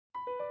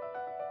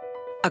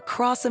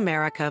Across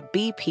America,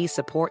 BP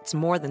supports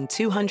more than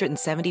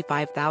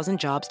 275,000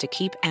 jobs to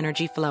keep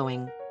energy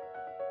flowing.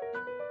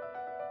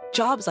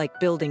 Jobs like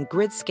building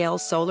grid-scale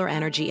solar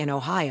energy in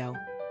Ohio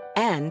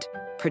and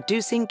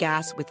producing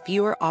gas with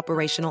fewer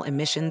operational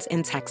emissions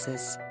in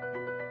Texas.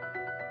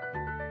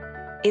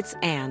 It's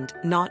and,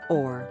 not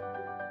or.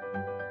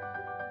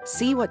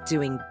 See what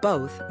doing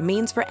both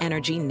means for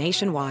energy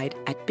nationwide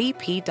at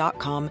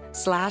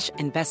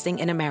bp.com/investing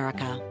in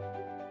America.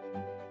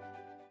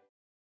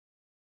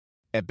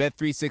 At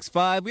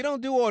Bet365, we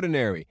don't do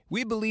ordinary.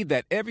 We believe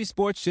that every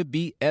sport should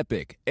be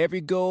epic. Every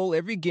goal,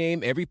 every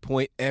game, every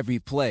point, every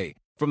play.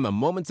 From the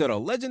moments that are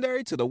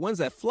legendary to the ones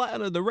that fly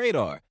under the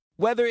radar.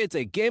 Whether it's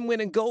a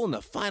game-winning goal in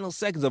the final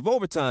seconds of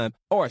overtime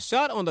or a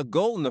shot on the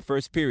goal in the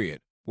first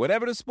period.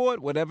 Whatever the sport,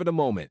 whatever the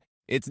moment.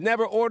 It's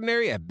never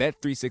ordinary at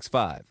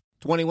Bet365.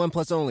 21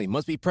 plus only.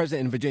 Must be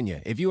present in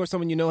Virginia. If you or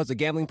someone you know has a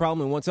gambling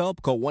problem and wants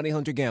help, call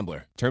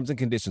 1-800-GAMBLER. Terms and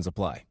conditions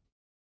apply.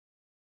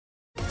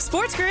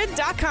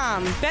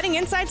 SportsGrid.com. Betting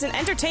insights and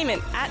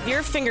entertainment at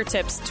your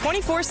fingertips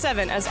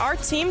 24/7 as our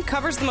team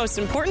covers the most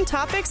important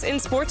topics in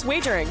sports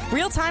wagering.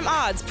 Real-time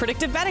odds,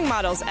 predictive betting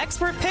models,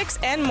 expert picks,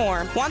 and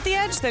more. Want the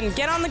edge? Then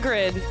get on the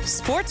grid.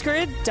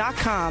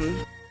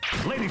 SportsGrid.com.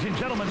 Ladies and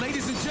gentlemen.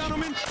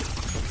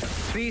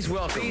 Please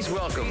welcome.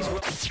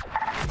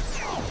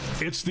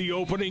 It's the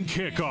opening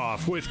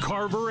kickoff with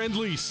Carver and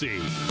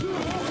Lisi.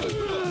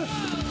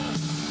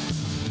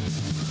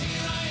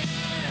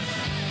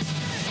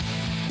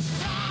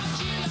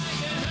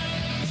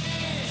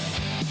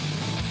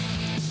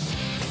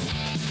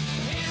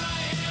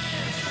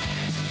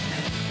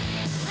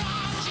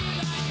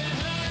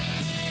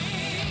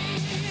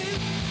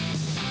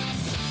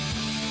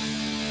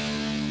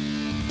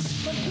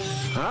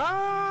 All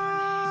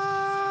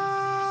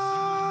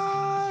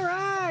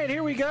right,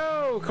 here we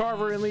go.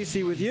 Carver and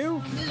Lisi with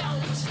you.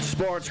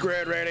 Sports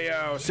Grid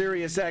Radio,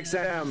 Sirius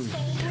XM,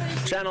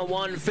 Channel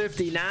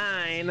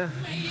 159.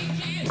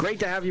 Great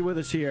to have you with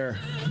us here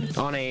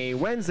on a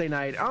Wednesday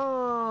night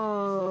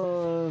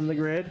on the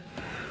grid.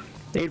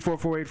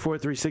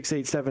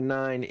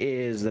 844-843-6879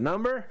 is the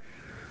number.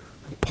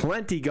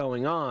 Plenty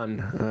going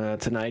on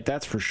tonight,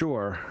 that's for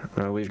sure.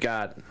 We've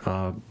got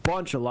a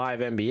bunch of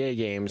live NBA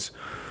games,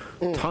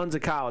 tons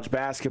of college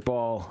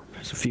basketball,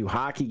 there's a few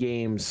hockey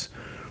games.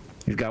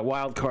 We've got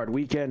Wild Card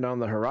Weekend on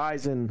the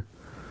horizon,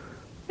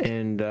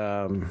 and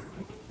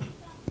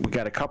we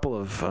got a couple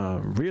of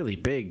really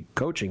big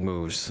coaching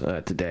moves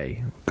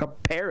today. A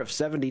pair of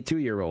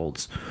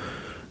 72-year-olds,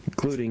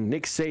 including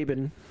Nick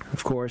Saban,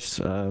 of course,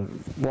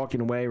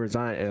 walking away,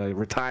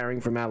 retiring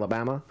from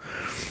Alabama,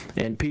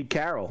 and Pete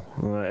Carroll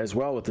as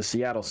well with the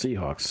Seattle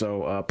Seahawks.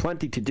 So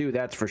plenty to do,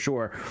 that's for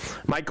sure.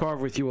 Mike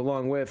Carver with you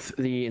along with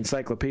the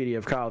Encyclopedia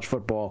of College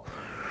Football,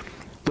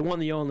 the one,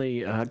 the only,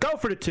 go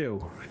for the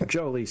two,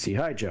 Joe Lisi.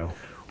 Hi, Joe.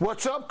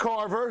 What's up,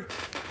 Carver?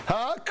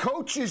 Huh?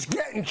 Coaches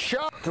getting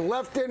chopped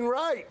left and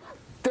right.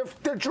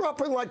 They're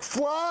dropping like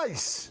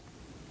flies.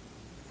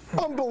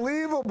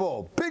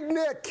 Unbelievable. Big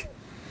Nick.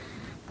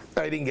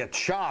 I didn't get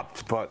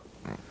chopped, but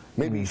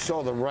maybe he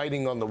saw the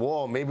writing on the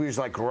wall. Maybe he was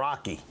like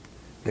Rocky.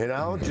 You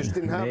know? Just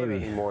didn't have it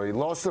anymore. He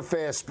lost the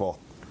fastball.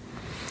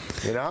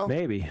 You know?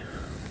 Maybe.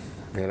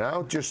 You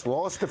know? Just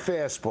lost the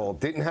fastball.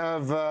 Didn't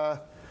have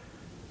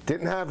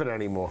it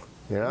anymore.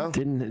 You know?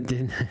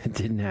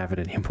 Didn't have it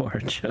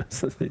anymore.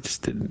 They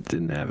just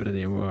didn't have it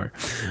anymore.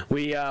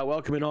 We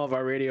welcome in all of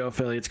our radio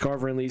affiliates.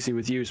 Carver and Lisi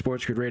with you,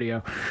 Sports Grid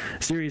Radio,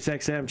 Sirius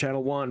XM,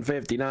 Channel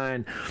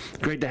 159.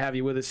 Great to have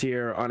you with us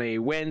here on a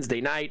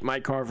Wednesday night.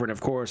 Mike Carver and, of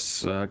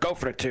course, go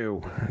for the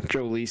two,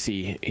 Joe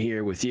Lisi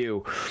here with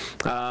you.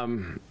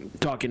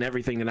 Talking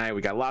everything tonight.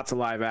 We got lots of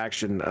live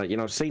action.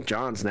 St.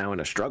 John's now in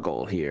a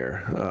struggle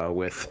here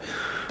with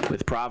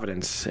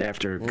Providence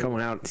after coming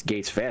out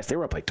gates fast. They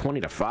were up like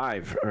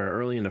 20-5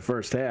 early in the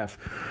first half.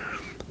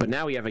 But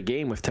now we have a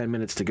game with 10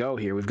 minutes to go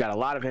here. We've got a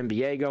lot of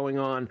NBA going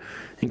on,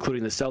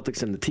 including the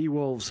Celtics and the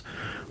T-Wolves,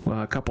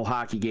 a couple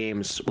hockey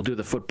games. We'll do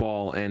the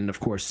football, and, of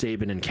course,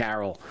 Saban and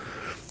Carroll.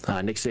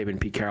 Nick Saban and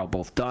Pete Carroll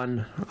both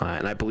done.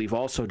 And I believe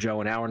also,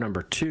 Joe, in hour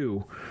number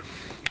 2,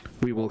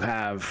 we will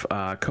have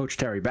Coach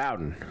Terry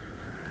Bowden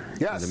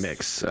in the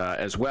mix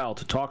as well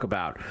to talk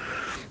about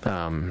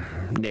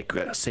Nick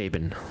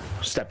Saban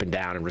stepping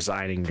down and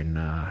resigning and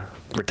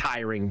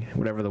retiring,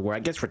 whatever the word. I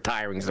guess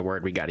retiring is the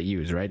word we got to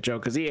use, right, Joe?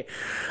 Because I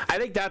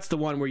think that's the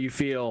one where you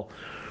feel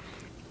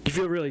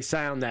really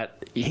sound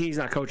that he's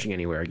not coaching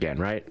anywhere again,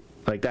 right?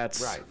 Like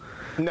that's right.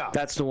 No,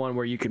 that's the one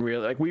where you can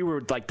really, like, we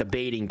were like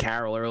debating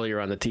Carroll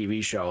earlier on the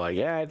TV show, like,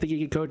 yeah, I think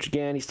he could coach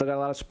again. He's still got a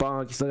lot of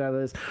spunk. He's still got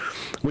this.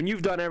 When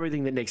you've done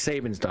everything that Nick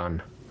Saban's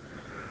done,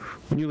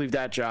 when you leave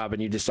that job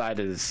and you decide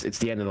that it's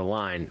the end of the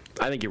line,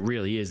 I think it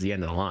really is the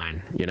end of the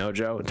line, you know,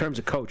 Joe, in terms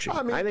of coaching.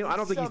 I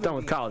don't think he's done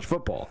with college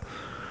football.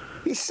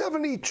 He's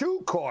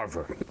 72,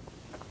 Carver.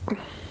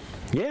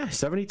 Yeah,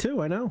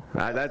 72, I know.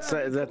 That's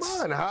Come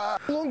on, how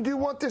long do you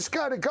want this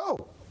guy to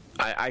go?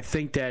 I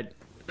think that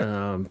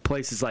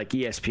places like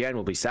ESPN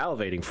will be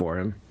salivating for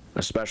him.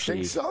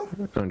 especially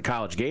on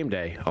College Game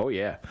Day. Oh,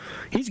 yeah.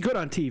 He's good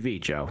on TV,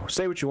 Joe.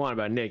 Say what you want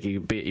about Nick,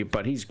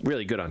 but he's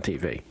really good on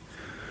TV,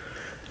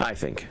 I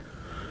think.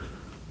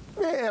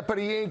 Yeah, but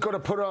he ain't going to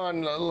put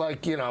on,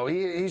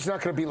 he's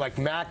not going to be like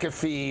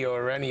McAfee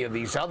or any of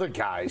these other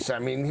guys. I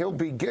mean, he'll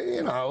be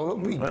good.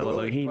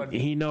 Look,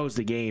 he knows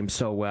the game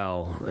so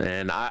well.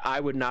 And I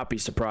would not be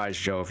surprised,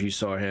 Joe, if you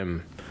saw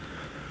him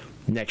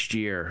next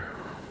year,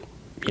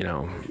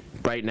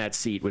 right in that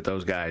seat with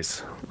those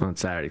guys on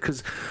Saturday.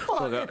 Because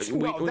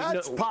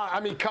I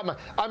mean, come on.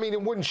 I mean,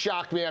 it wouldn't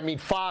shock me. I mean,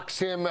 Fox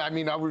him. I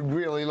mean, I would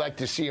really like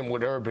to see him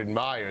with Urban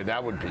Meyer.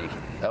 That would be.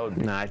 No,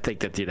 I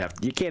think that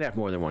you can't have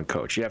more than one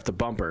coach. You have to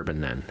bump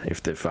Urban then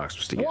if the Fox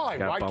was to get.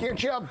 Why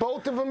can't you have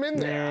both of them in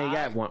there? Yeah,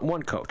 you got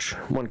one coach.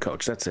 One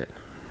coach. That's it.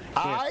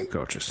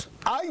 Coaches.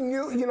 I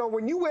knew,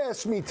 when you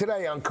asked me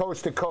today on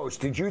Coast to Coast,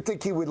 did you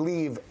think he would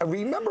leave?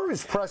 Remember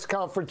his press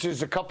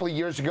conferences a couple of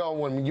years ago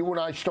when you and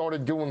I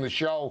started doing the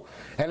show,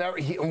 and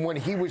when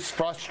he was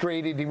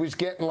frustrated, he was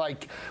getting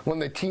when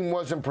the team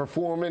wasn't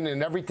performing,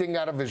 and everything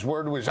out of his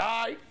word was,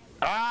 all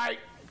right,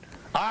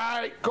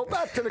 go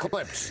back to the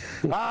clips.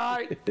 All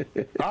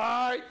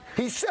right.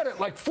 He said it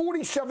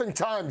 47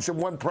 times in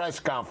one press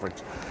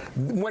conference.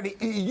 When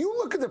you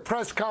look at the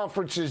press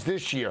conferences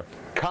this year,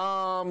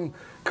 calm,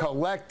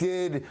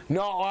 collected,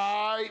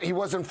 he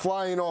wasn't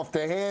flying off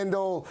the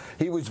handle.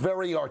 He was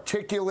very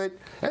articulate.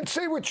 And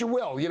say what you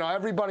will,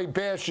 everybody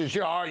bashes,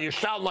 you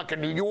sound like a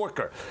New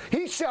Yorker.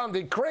 He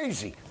sounded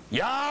crazy.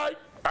 All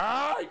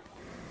right.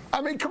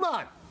 I mean, come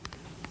on.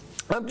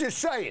 I'm just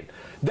saying.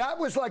 That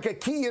was a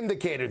key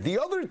indicator. The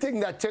other thing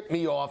that tipped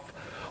me off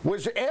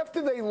was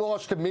after they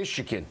lost to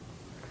Michigan,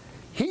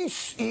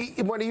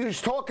 when he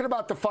was talking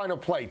about the final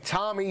play,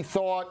 Tommy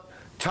thought,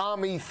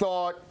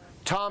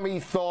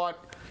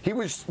 he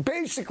was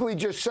basically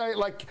just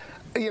saying,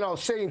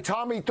 saying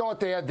Tommy thought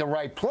they had the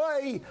right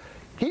play.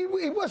 He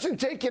wasn't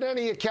taking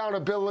any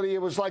accountability.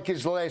 It was like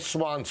his last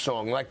swan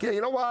song.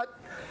 You know what?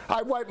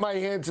 I wipe my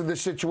hands of the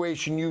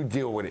situation. You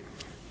deal with it.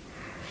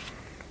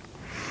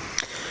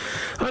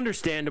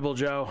 Understandable,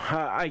 Joe.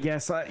 I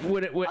guess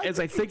as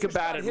I think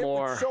about it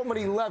more, with so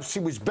many lefts, he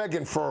was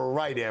begging for a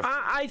right after.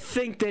 I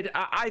think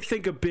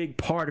a big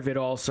part of it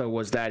also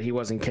was that he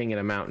wasn't king of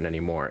the mountain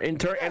anymore.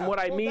 And what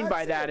I mean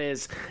by that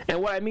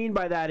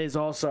is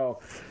also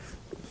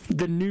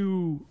the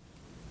new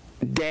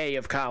day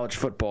of college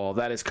football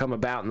that has come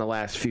about in the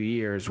last few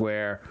years,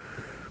 where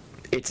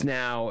it's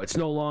no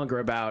longer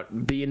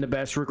about being the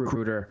best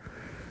recruiter,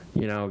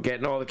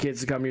 getting all the kids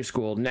to come to your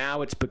school.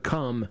 Now it's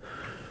become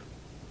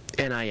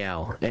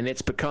NIL, and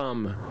it's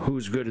become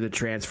who's good at the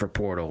transfer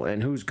portal,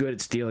 and who's good at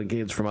stealing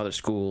kids from other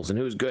schools, and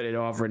who's good at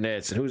offering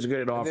this, and who's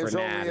good at offering that.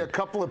 There's only a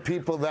couple of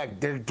people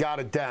that got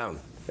it down,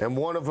 and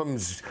one of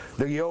them's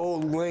the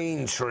old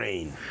Lane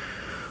Train.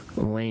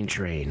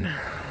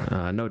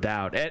 No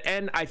doubt.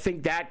 And I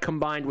think that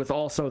combined with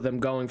also them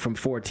going from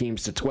 4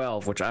 teams to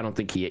 12, which I don't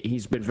think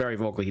he's been very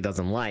vocal he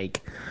doesn't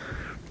like,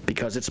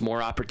 because it's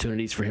more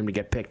opportunities for him to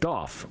get picked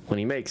off when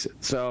he makes it.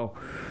 So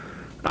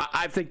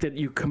I think that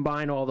you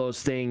combine all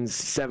those things.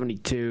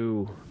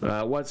 72.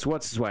 What's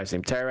his wife's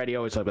name? Terry. He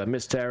always talk about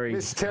Miss Terry.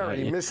 Miss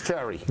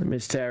Terry.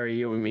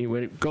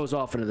 It goes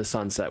off into the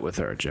sunset with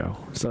her, Joe.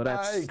 So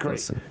that's. I agree.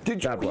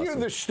 Did you hear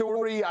the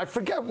story? I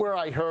forget where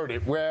I heard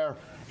it. Where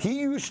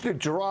he used to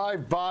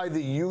drive by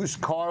the used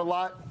car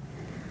lot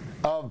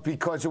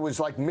because it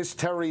was Miss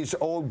Terry's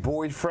old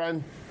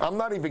boyfriend. I'm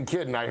not even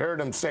kidding. I heard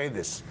him say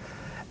this,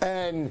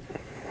 and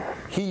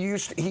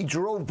he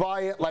drove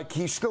by it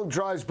he still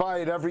drives by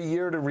it every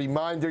year to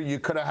remind her you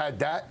could have had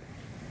that.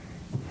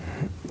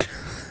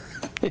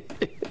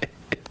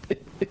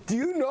 Do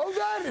you know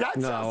that?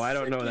 No, I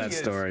don't know that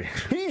story.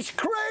 He's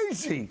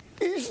crazy.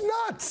 He's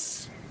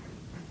nuts.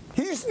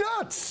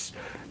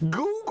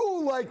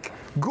 Google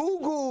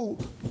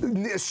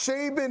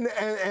Saban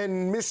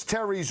and Miss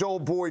Terry's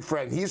old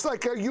boyfriend. He's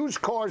like a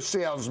used car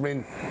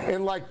salesman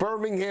in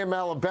Birmingham,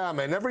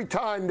 Alabama. And every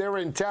time they're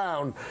in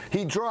town,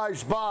 he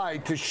drives by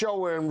to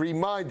show her and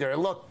remind her,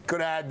 look, could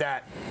have had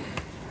that.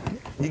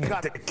 You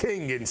got the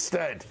king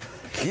instead.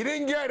 You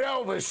didn't get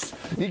Elvis.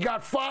 You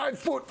got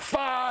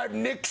 5'5"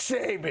 Nick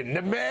Saban,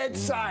 the mad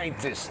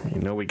scientist.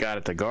 We got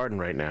at the Garden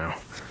right now.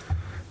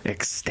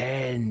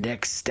 Extend. I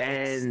have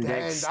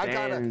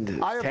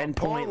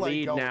 10-point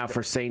lead now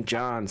for St.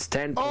 John's.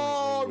 10-point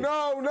lead.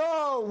 Oh,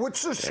 no.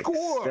 What's the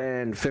score?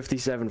 Extend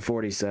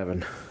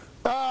 57-47.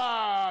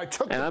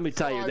 And let me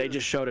tell you, they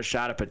just showed a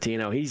shot of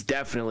Patino. He's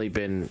definitely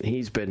been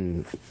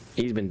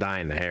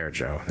dyeing the hair,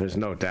 Joe. There's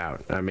no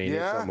doubt. I mean,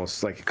 It's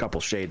almost like a couple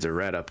shades of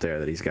red up there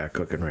that he's got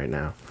cooking right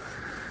now.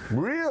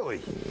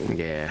 Really?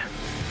 Yeah.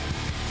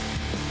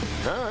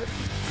 All right.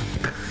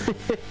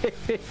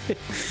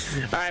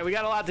 All right, we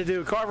got a lot to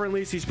do. Carver and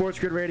Lisi, Sports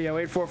Grid Radio,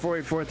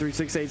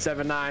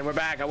 844-843-6879. We're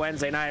back on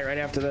Wednesday night right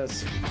after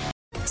this.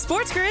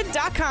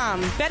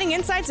 SportsGrid.com. Betting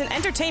insights and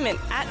entertainment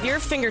at your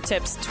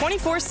fingertips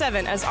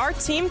 24/7 as our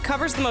team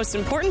covers the most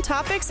important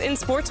topics in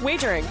sports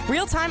wagering.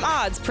 Real-time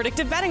odds,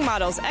 predictive betting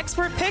models,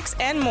 expert picks,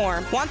 and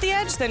more. Want the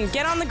edge? Then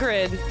get on the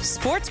grid.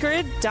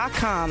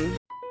 SportsGrid.com.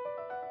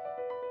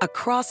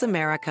 Across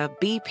America,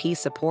 BP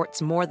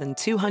supports more than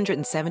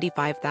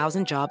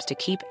 275,000 jobs to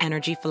keep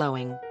energy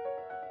flowing.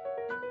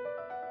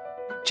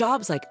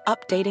 Jobs like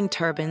updating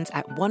turbines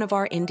at one of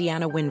our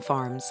Indiana wind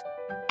farms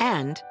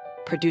and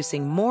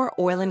producing more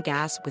oil and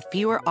gas with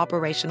fewer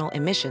operational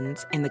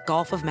emissions in the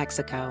Gulf of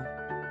Mexico.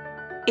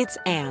 It's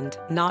and,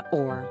 not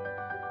or.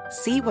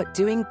 See what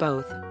doing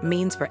both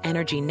means for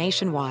energy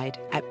nationwide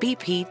at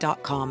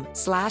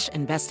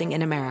bp.com/investing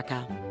in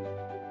America.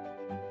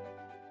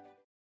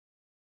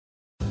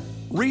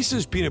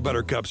 Reese's peanut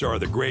butter cups are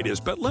the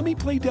greatest, but let me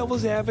play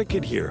devil's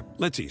advocate here.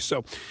 Let's see.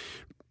 So,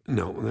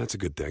 no, that's a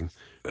good thing.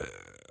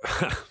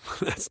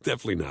 That's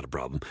definitely not a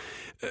problem.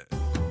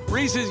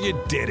 Reese's, you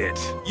did it.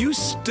 You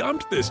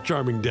stumped this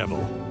charming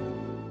devil.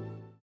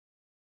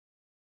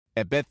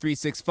 At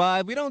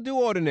Bet365, we don't do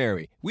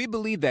ordinary. We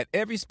believe that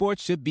every sport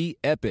should be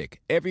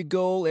epic. Every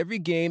goal, every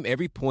game,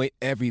 every point,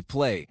 every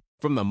play.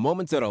 From the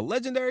moments that are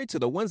legendary to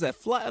the ones that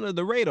fly under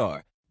the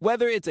radar.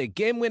 Whether it's a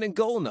game-winning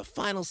goal in the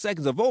final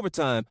seconds of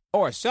overtime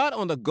or a shot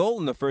on the goal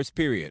in the first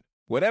period.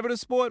 Whatever the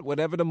sport,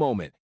 whatever the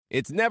moment.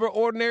 It's never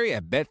ordinary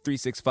at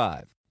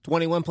Bet365.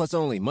 21 plus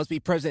only. Must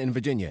be present in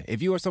Virginia.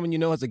 If you or someone you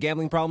know has a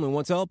gambling problem and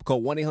wants help,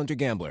 call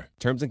 1-800-GAMBLER.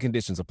 Terms and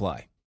conditions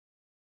apply.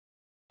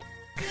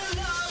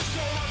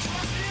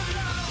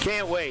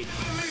 Can't wait.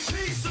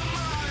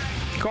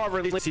 Carver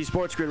and Lisi,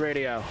 Sports Grid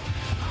Radio.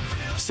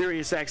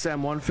 Sirius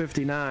XM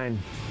 159.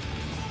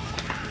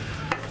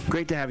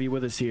 Great to have you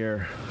with us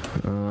here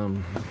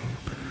on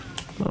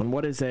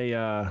what is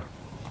a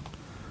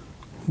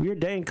weird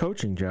day in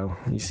coaching, Joe.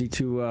 You see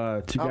two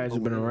guys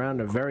who've been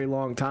around a very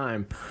long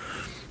time,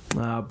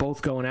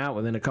 both going out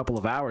within a couple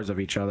of hours of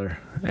each other.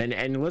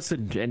 And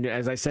listen, and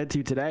as I said to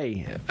you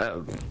today,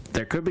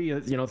 there could be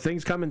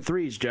things come in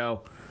threes,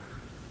 Joe.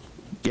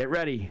 Get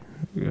ready.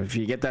 If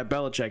you get that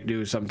Belichick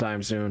news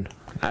sometime soon,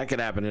 that could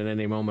happen at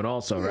any moment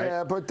also, right?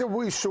 Yeah, but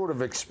we sort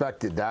of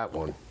expected that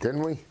one,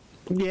 didn't we?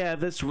 Yeah,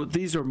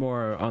 these are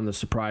more on the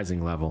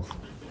surprising level.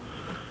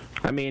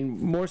 I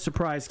mean, more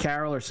surprised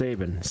Carroll or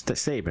Saban?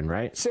 Saban,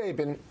 right?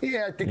 Saban.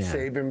 Yeah, I think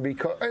Saban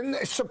because and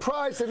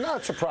surprised and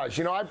not surprised.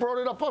 I brought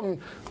it up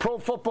on Pro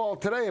Football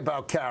Today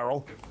about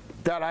Carroll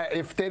that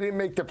if they didn't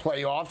make the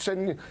playoffs,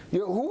 and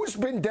who's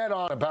been dead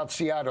on about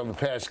Seattle the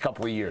past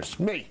couple of years?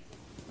 Me.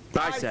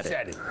 I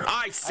said it.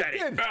 I said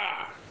it.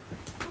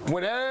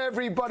 When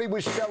everybody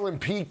was selling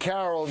Pete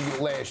Carroll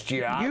last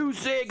year. You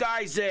zig,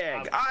 I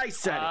zag. I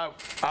said it.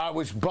 I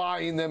was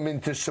buying them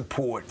into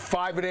support.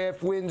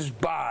 5.5 wins,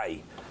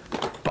 buy.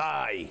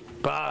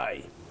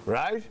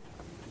 Right?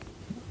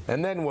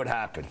 And then what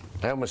happened?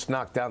 I almost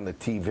knocked down the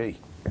TV.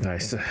 I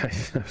was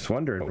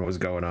wondering what was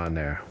going on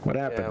there. What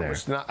happened there?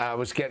 I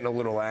was getting a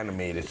little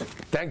animated.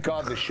 Thank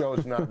God the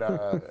show's not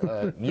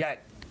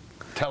yet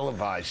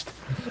televised.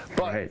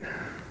 But, right.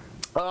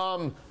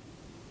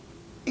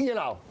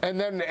 And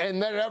then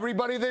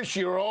everybody this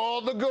year,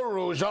 all the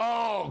gurus,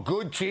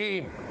 good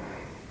team.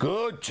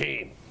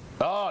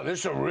 Oh, this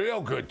is a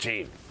real good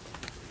team.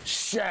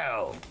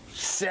 Sell.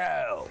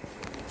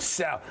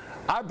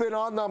 I've been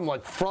on them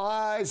like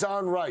flies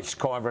on rice,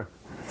 Carver.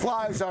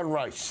 Flies on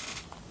rice.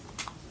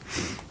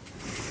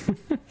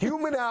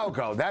 Human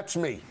algo, that's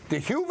me. The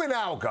human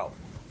algo.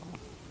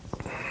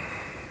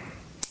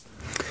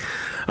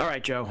 All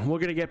right, Joe. We're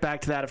going to get back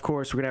to that, of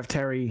course. We're going to have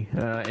Terry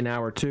in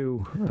hour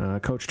 2,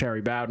 Coach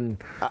Terry Bowden.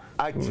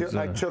 I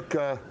took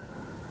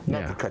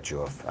not to cut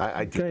you off.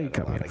 I did.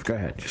 Go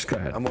ahead. Just go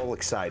ahead. I'm all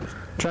excited.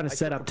 Trying to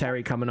set up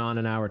Terry coming on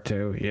in hour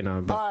 2,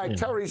 But, all right,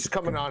 Terry's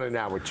coming on in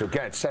hour 2. Go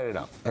ahead, set it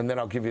up, and then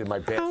I'll give you my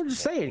best. I'm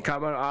just saying,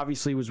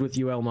 obviously was with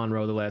UL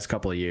Monroe the last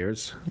couple of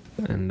years,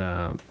 and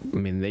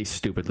they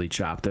stupidly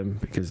chopped him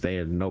because they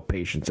had no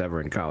patience ever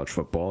in college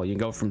football. You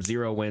go from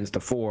 0 wins to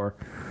 4.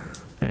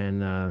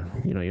 And,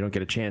 you don't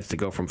get a chance to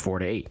go from 4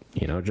 to 8,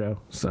 Joe?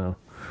 So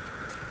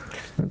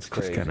that's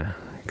just kind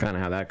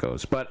of how that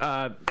goes. But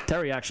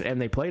Terry actually,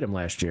 and they played him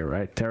last year,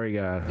 right? Terry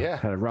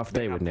had a rough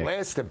day with Nick.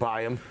 Blasted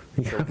by him.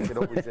 So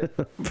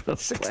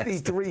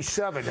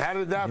 63-7. How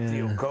did that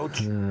feel,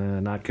 Coach?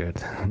 Not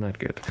good.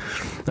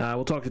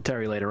 We'll talk to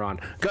Terry later on.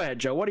 Go ahead,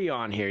 Joe. What are you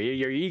on here?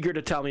 You're eager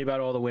to tell me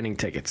about all the winning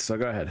tickets, so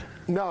go ahead.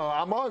 No,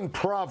 I'm on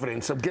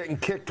Providence. I'm getting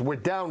kicked. We're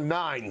down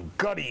 9.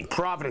 Gutty,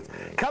 Providence.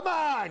 Come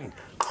on!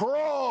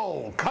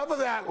 Kroll! Cover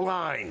that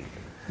line!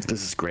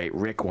 This is great.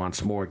 Rick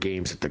wants more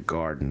games at the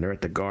Garden. They're at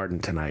the Garden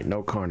tonight.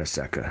 No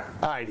Carnesecca.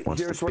 All right,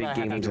 here's what I have.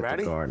 You ready? At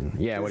the Garden.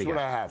 Yeah, what do you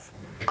got? I have.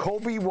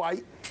 Kobe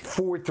White,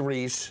 4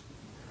 threes.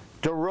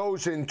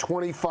 DeRozan,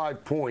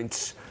 25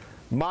 points.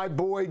 My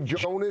boy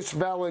Jonas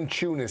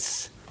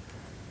Valanciunas,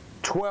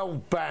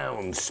 12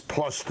 bounds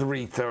plus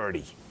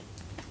 330.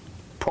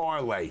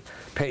 Parlay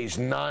pays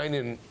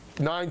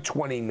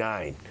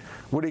 $9.29.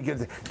 What do you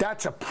get?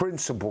 That's a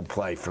principal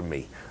play for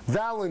me.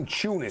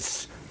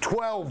 Valanciunas,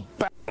 12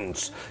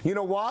 bounds. You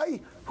know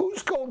why?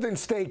 Who's Golden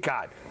State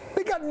got?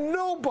 They got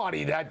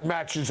nobody that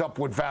matches up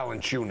with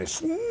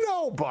Valanciunas.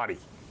 Nobody.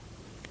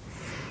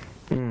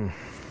 You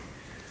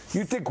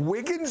think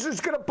Wiggins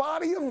is going to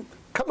body him?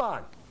 Come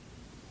on.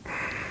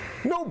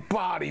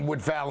 Nobody would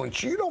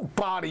Valanciunas. You don't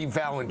body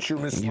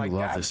Valanciunas like that. You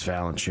love this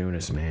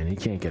Valanciunas, man. He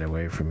can't get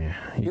away from you.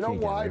 You know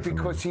why?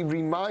 Because he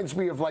reminds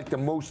me of like the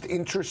most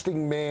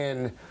interesting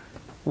man.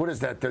 What is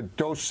that? The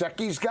Dos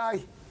Equis guy?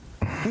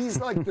 He's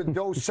like the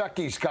Dos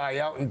Equis guy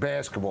out in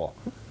basketball.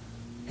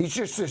 He's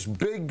just this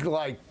big,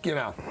 like,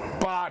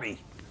 body.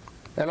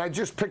 And I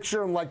just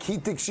picture him like he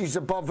thinks he's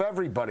above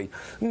everybody.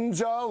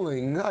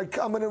 Darling,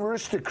 I'm an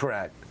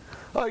aristocrat.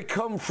 I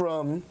come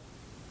from,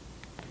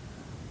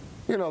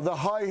 the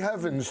high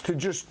heavens to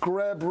just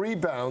grab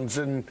rebounds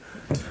and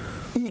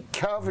eat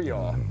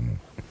caviar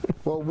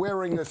while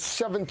wearing a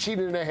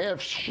 17.5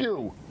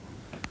 shoe.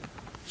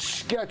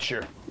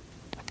 Sketcher.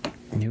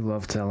 You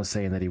love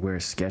saying that he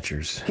wears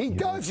Skechers. He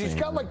does. He's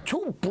got like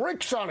 2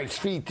 bricks on his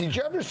feet. Did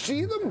you ever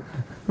see them?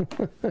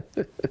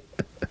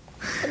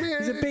 I mean,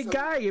 he's a big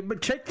guy,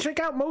 but check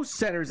out most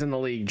centers in the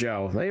league,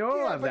 Joe. They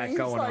all have that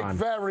going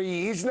on.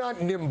 He's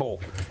not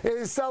nimble.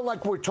 It's not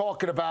like we're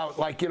talking about,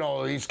 like,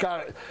 he's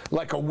got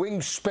like a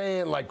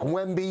wingspan like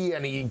Wemby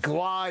and he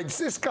glides.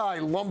 This guy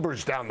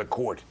lumbers down the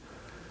court.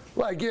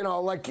 Like, You're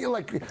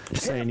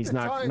saying he's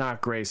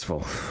not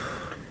graceful.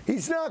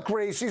 He's not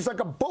graceful. He's like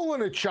a bull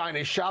in a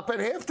china shop,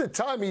 and half the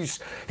time he's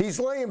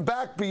laying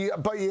back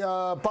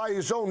by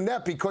his own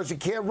net because he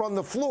can't run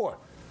the floor.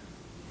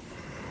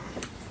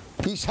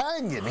 He's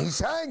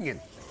hanging.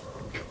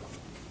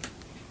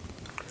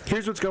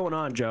 Here's what's going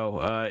on,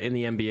 Joe, in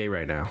the NBA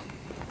right now.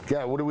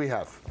 Yeah, what do we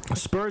have?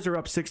 Spurs are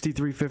up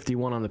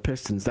 63-51 on the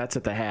Pistons. That's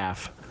at the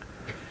half.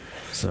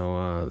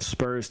 So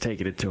Spurs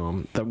taking it to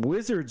them. The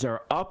Wizards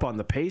are up on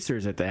the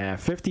Pacers at the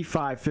half,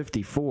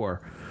 55-54.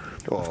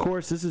 Oh. Of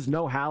course, this is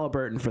no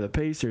Halliburton for the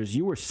Pacers.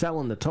 You were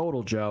selling the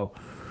total, Joe,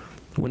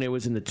 when it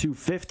was in the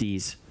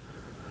 250s.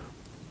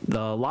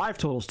 The live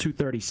total is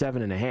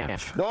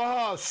 237.5.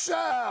 Oh,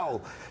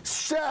 sell!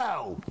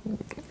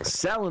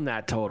 Selling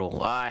that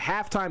total.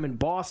 Halftime in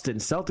Boston,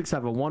 Celtics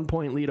have a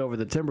 1-point lead over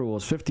the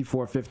Timberwolves,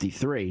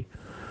 54-53.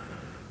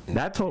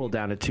 That total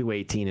down to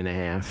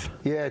 218.5.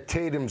 Yeah,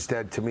 Tatum's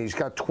dead to me. He's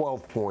got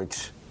 12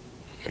 points.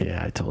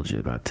 Yeah, I told you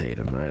about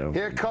Tatum.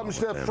 Here comes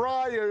the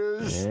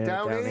Friars. Yeah,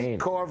 down 8,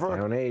 Carver.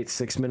 Down 8,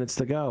 6 minutes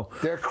to go.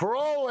 They're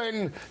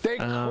crawling. They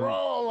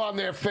crawl on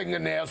their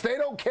fingernails. They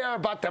don't care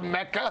about the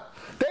Mecca.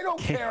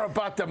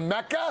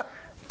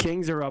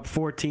 Kings are up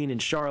 14 in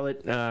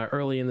Charlotte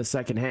early in the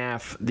second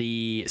half.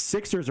 The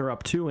Sixers are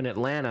up 2 in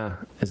Atlanta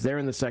as they're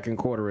in the second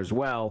quarter as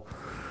well.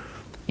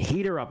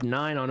 Heat are up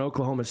 9 on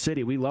Oklahoma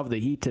City. We love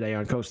the Heat today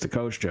on Coast to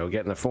Coast, Joe,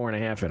 getting the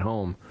 4.5 at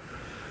home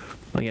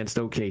against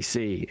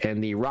OKC.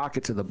 And the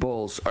Rockets and the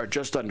Bulls are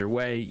just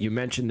underway. You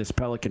mentioned this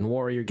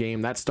Pelican-Warrior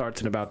game. That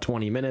starts in about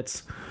 20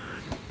 minutes.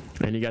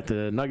 And you got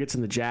the Nuggets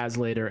and the Jazz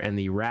later, and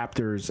the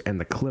Raptors and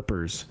the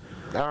Clippers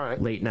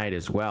late night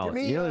as well.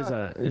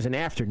 There's an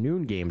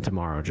afternoon game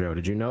tomorrow, Joe.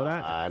 Did you know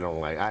that? I don't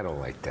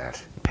like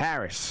that.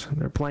 Paris.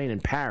 They're playing in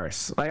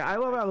Paris. Like, I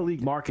love how the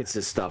league markets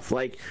this stuff.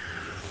 Like,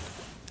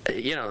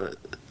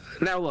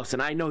 now listen,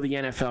 I know the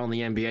NFL and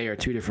the NBA are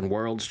two different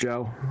worlds,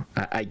 Joe.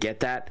 I get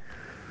that.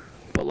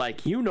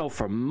 But,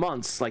 for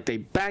months, they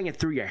bang it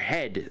through your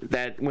head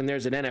that when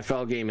there's an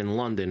NFL game in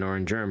London or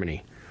in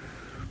Germany.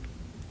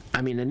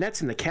 I mean, the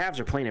Nets and the Cavs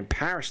are playing in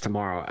Paris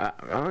tomorrow. I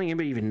don't think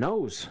anybody even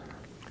knows.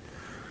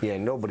 Yeah,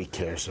 nobody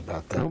cares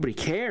about that. Nobody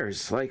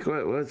cares.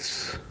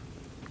 What's...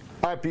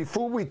 All right,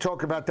 before we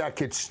talk about that,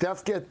 could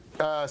Steph get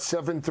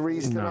 7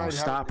 threes tonight? No,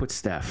 stop with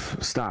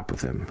Steph. Stop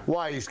with him.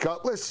 Why? He's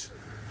gutless?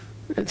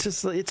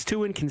 It's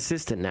too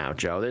inconsistent now,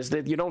 Joe.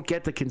 You don't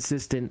get the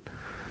consistent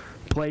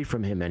play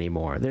from him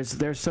anymore.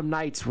 There's some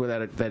nights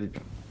where that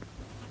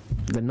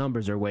the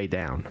numbers are way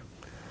down.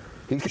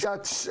 He's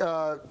got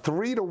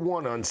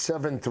 3-1 on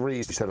 7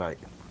 threes tonight.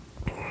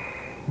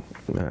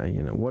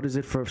 What is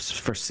it for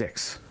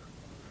 6?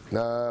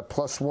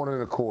 Plus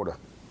 1.25.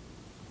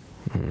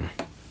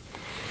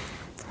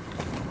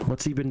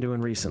 What's he been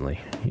doing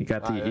recently? You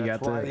got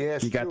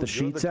the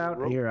sheets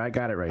out here. I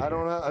got it right here. I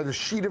don't know the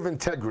sheet of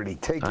integrity.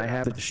 I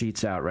have the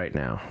sheets out right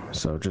now.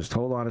 So just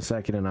hold on a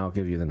second, and I'll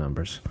give you the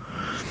numbers.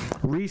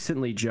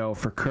 Recently, Joe,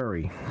 for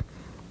Curry,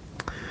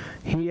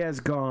 he has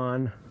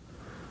gone.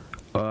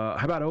 How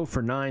about 0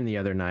 for 9 the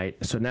other night?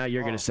 So now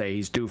you're going to say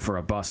he's due for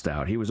a bust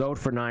out. He was 0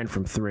 for 9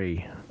 from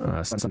 3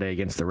 Sunday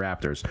against the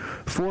Raptors.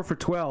 4 for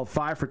 12,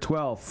 5 for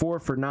 12, 4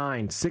 for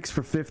 9, 6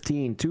 for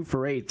 15, 2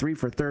 for 8, 3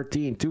 for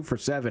 13, 2 for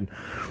 7,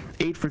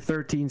 8 for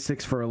 13,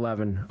 6 for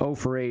 11, 0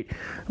 for 8.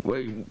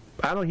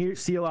 I don't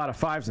see a lot of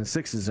 5s and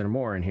 6s or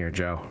more in here,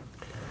 Joe.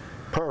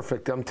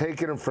 Perfect. I'm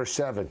taking him for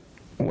 7.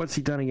 What's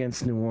he done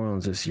against New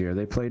Orleans this year?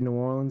 They played New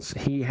Orleans.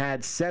 He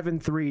had 7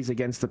 threes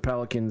against the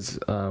Pelicans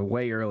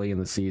way early in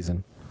the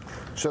season.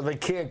 So they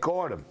can't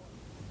guard him.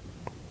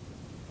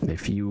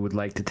 If you would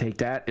like to take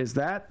that as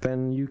that,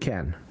 then you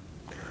can.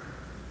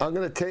 I'm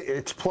going to take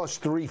it's plus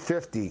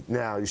 350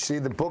 now. You see,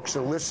 the books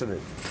are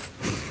listening.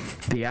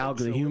 The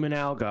human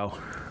algo.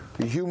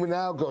 The human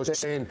algo is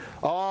saying,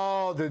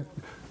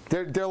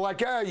 They're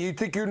like, you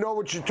think you know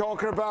what you're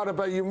talking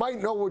about? You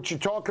might know what you're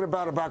talking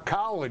about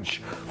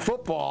college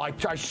football. I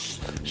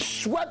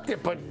swept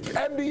it, but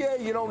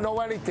NBA, you don't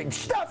know anything.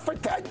 Steph for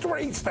 10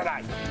 threes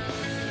tonight.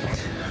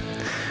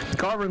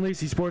 Carver and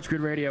Lisi, Sports Grid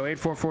Radio,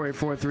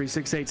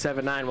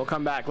 844-843-6879. We'll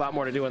come back. A lot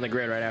more to do on the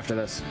grid right after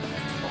this.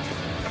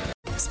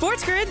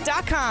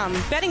 SportsGrid.com.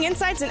 Betting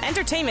insights and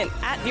entertainment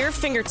at your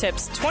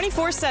fingertips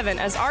 24/7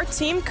 as our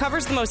team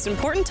covers the most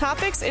important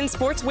topics in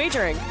sports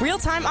wagering.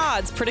 Real-time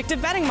odds,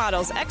 predictive betting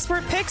models,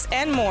 expert picks,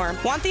 and more.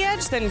 Want the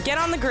edge? Then get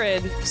on the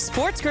grid.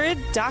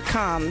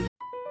 SportsGrid.com.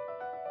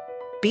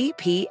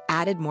 BP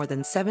added more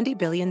than $70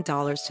 billion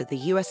to the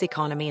U.S.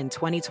 economy in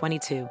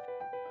 2022.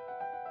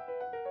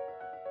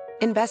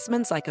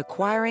 Investments like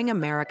acquiring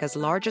America's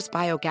largest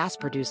biogas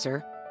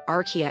producer,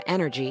 Archaea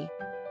Energy,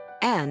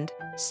 and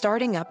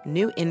starting up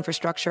new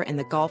infrastructure in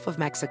the Gulf of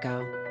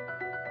Mexico.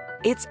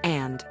 It's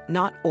and,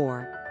 not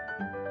or.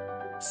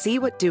 See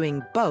what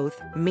doing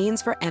both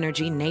means for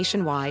energy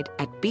nationwide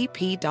at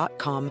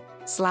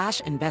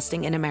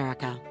bp.com/investing in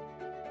America.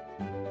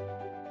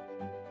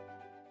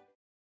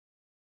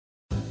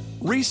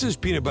 Reese's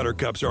peanut butter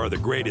cups are the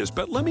greatest,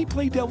 but let me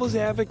play devil's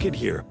advocate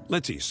here.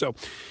 Let's see. So,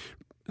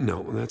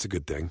 no, that's a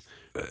good thing.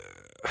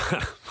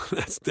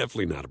 That's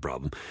definitely not a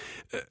problem.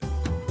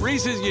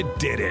 Reese's, you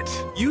did it.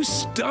 You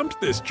stumped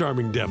this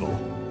charming devil.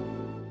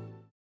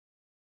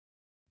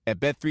 At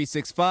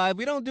Bet365,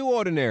 we don't do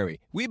ordinary.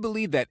 We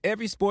believe that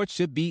every sport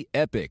should be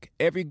epic.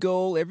 Every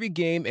goal, every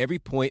game, every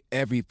point,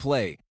 every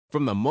play.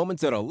 From the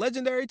moments that are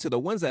legendary to the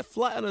ones that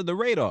fly under the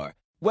radar.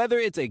 Whether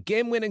it's a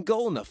game-winning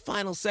goal in the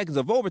final seconds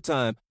of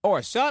overtime or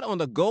a shot on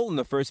the goal in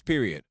the first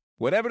period.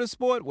 Whatever the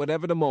sport,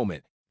 whatever the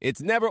moment.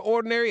 It's never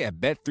ordinary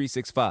at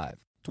Bet365.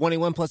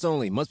 21 plus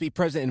only. Must be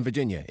present in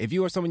Virginia. If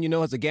you or someone you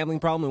know has a gambling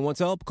problem and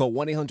wants help, call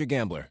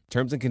 1-800-GAMBLER.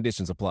 Terms and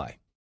conditions apply.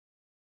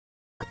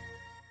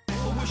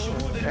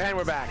 And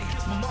we're back.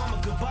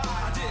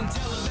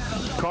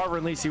 Carver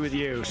and Lisi with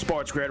you,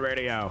 Sports Grid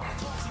Radio.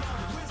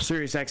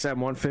 Sirius XM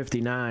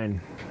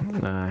 159,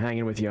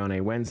 hanging with you on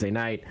a Wednesday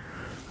night.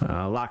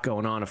 A lot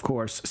going on, of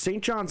course.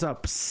 St. John's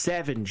up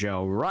 7,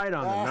 Joe, right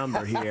on the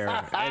number here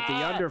at the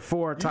under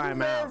 4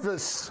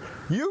 timeout.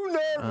 You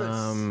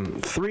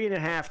nervous?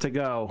 3.5 to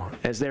go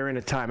as they're in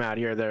a timeout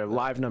here. Their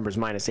live number's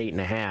minus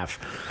 8.5.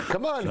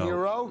 Come on, so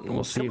hero.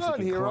 We'll see if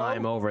we can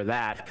climb over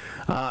that.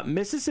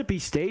 Mississippi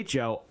State,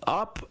 Joe,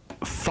 up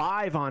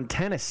 5 on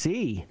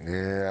Tennessee.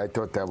 Yeah, I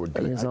thought that would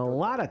be. There's a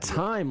lot of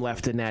time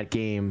left in that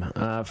game.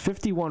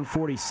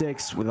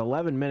 51-46 with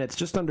 11 minutes.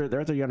 Just under, they're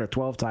at the under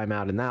 12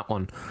 timeout in that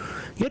one.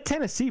 Get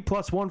Tennessee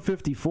plus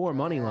 154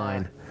 money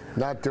line.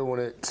 Not doing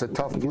it. It's a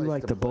tough place. You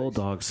like the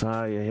Bulldogs,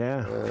 huh?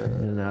 Yeah.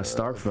 In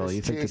Starkville,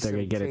 you think that they're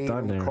going to get it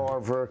done there.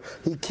 Carver,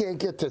 he can't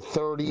get to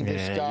 30.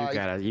 This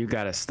guy. You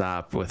gotta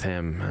stop with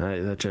him.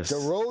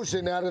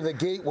 DeRozan out of the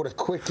gate with a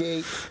quick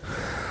 8.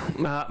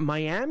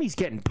 Miami's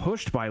getting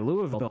pushed by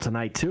Louisville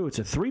tonight too. It's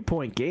a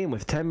 3-point game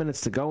with 10 minutes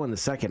to go in the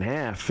second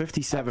half.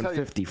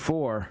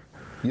 57-54.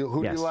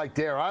 Who do you like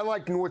there? I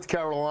like North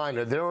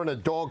Carolina. They're in a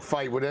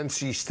dogfight with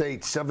NC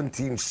State,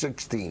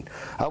 17-16.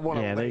 I want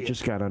to. Yeah, they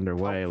just got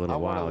underway a little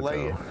while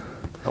ago.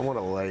 I want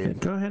to lay it.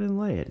 Go ahead and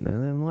lay it, and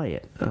then lay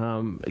it.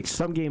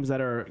 Some games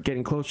that are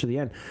getting close to the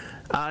end.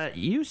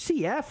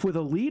 UCF with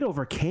a lead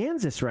over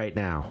Kansas right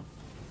now.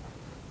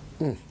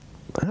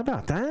 How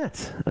about that,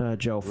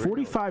 Joe?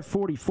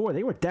 45-44.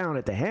 They were down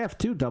at the half,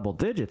 too, double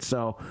digits.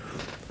 So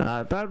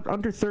about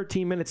under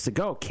 13 minutes to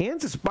go.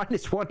 Kansas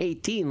minus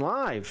 118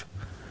 live.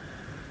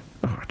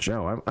 Oh,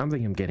 Joe, I'm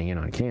thinking I'm getting in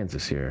on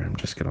Kansas here. I'm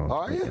just going to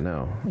let you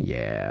know.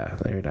 Yeah,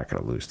 they're not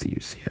going to lose to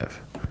UCF.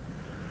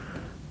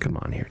 Come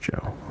on here,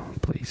 Joe.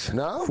 Please.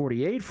 No?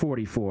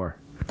 48-44.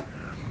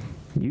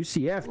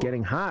 UCF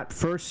getting hot.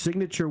 First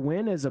signature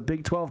win as a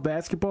Big 12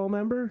 basketball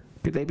member.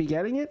 Could they be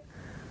getting it?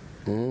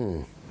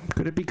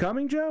 Could it be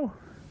coming, Joe?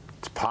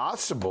 It's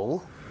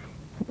possible.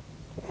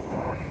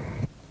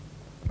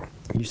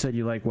 You said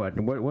you like what?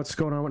 What's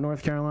going on with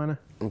North Carolina?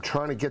 I'm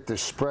trying to get the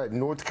spread.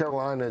 North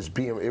Carolina is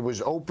being. It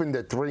was opened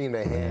at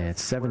 3.5. Yeah,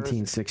 it's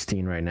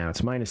 17-16 right now.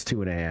 It's minus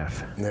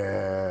 2.5.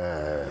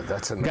 Yeah,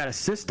 that's enough. Got a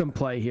system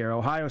play here.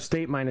 Ohio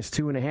State minus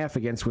 2.5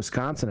 against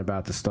Wisconsin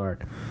about to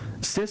start.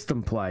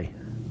 System play.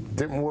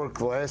 Didn't work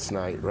last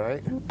night,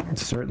 right? It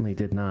certainly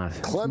did not.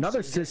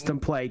 Another system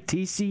play.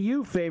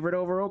 TCU favored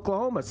over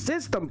Oklahoma.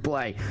 System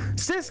play.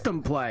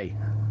 System play.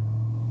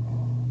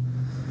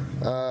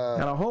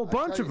 Got a whole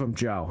bunch of them,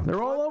 Joe.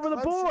 They're all over the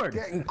board.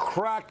 Getting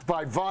cracked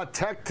by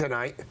Vatech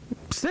tonight.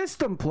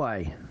 System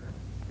play.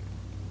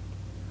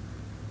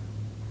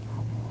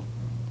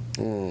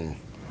 What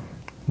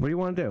do you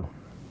want to do?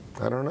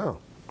 I don't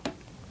know.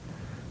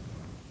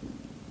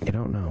 You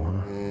don't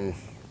know,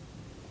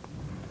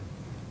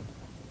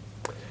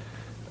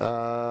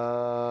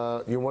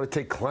 huh? You want to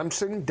take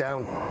Clemson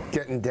down,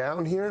 getting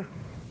down here?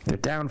 They're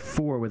down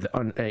 4 with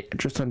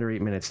just under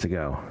 8 minutes to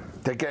go.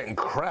 They're getting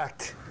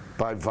cracked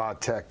by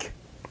Vatech.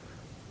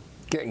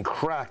 Getting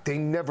cracked. They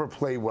never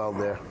play well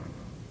there.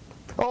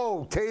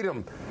 Oh,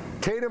 Tatum.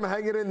 Tatum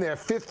hanging in there,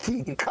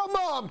 15. Come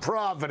on,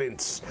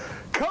 Providence.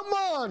 Come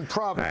on,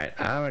 Providence.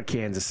 All right, I'm at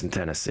Kansas and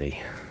Tennessee.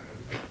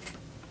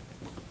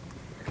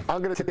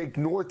 I'm going to take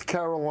North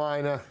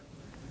Carolina.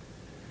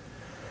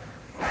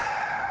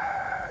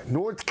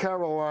 North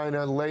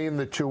Carolina laying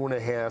the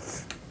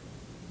 2.5.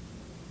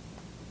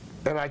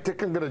 And I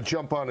think I'm going to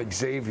jump on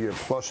Xavier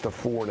plus the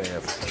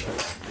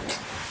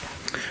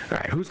 4.5. All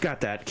right, who's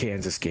got that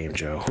Kansas game,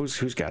 Joe?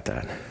 Who's got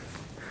that?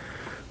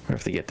 I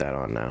have to get that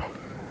on now.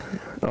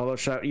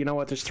 Although, you know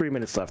what? There's 3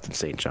 minutes left in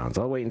St. John's.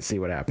 I'll wait and see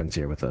what happens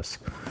here with us.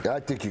 I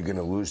think you're going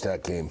to lose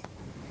that game.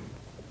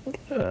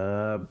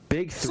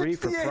 Big three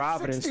for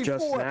Providence 64.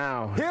 Just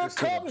now. Here just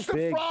comes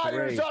the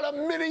Friars on a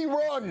mini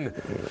run.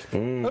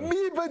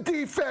 Amoeba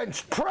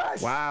defense,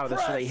 press. Wow,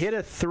 press. So they hit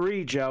a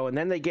 3, Joe, and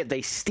then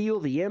they steal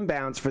the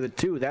inbounds for the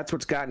 2. That's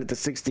what's gotten it to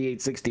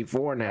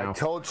 68-64 now. I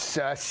told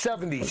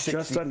 70-64.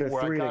 Just under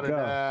 3 to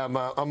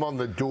go. I'm on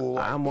the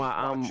duel.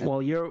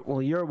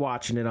 You're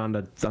watching it on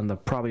the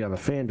probably on the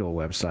FanDuel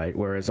website,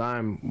 whereas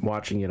I'm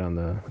watching it on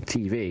the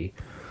TV.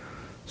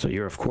 So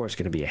you're of course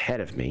going to be ahead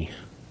of me.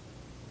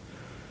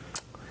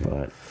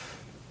 But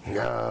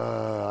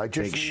I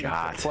just big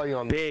shot.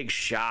 Big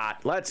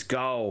shot. Let's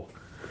go.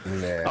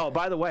 Nah. Oh,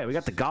 by the way, we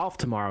got the golf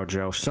tomorrow,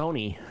 Joe.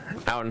 Sony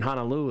out in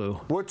Honolulu.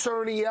 What's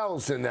Ernie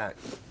Els in that?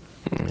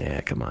 Yeah,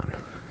 come on.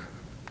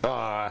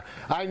 I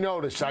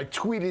noticed. I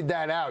tweeted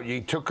that out.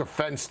 You took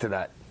offense to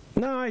that.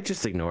 No, I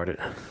just ignored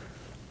it.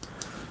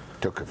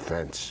 Took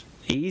offense.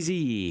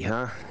 Easy,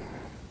 huh?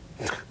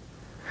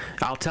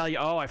 I'll tell you.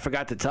 Oh, I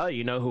forgot to tell you.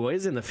 You know who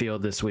is in the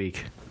field this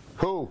week?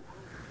 Who?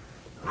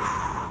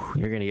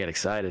 You're going to get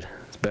excited.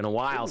 It's been a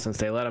while since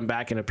they let him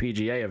back in a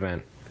PGA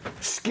event.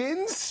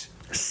 Skins?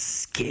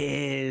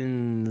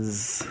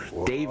 Skins.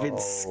 Whoa. David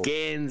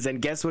Skins. And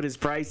guess what his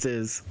price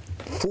is?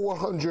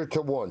 400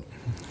 to 1.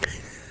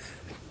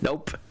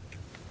 Nope.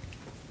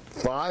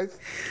 5?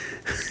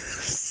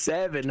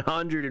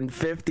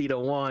 750 to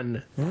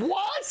 1.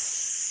 What?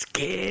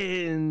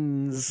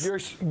 Skins.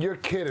 You're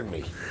kidding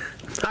me.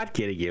 Not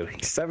kidding you.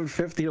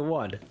 750 to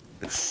 1.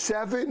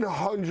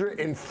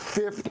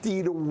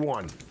 750 to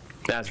 1.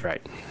 That's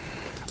right.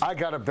 I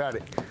gotta bet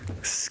it.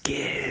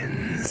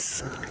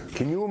 Skins.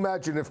 Can you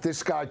imagine if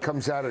this guy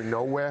comes out of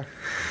nowhere?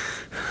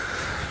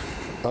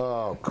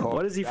 Oh, Cole.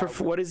 What is he for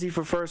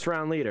first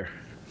round leader?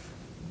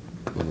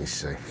 Let me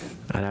see.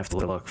 I'd have to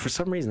look. For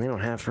some reason, they don't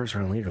have first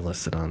round leader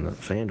listed on the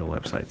FanDuel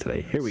website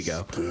today. Here we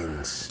go.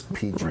 Skins.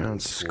 PG round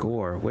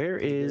score. Where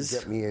is?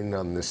 Get me in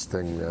on this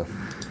thing now.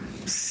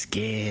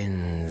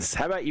 Skins.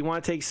 How about you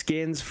want to take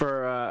Skins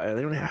for?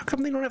 How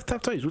come they don't have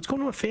top titles? What's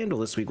going on with FanDuel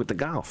this week with the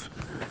golf?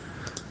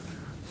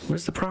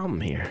 What's the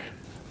problem here?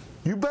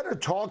 You better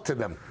talk to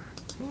them.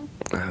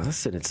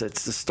 Listen, it's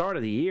the start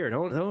of the year.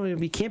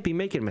 We can't be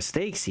making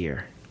mistakes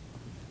here.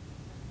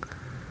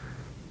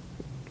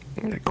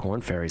 The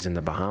Corn Ferry's in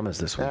the Bahamas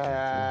this weekend.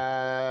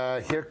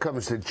 Here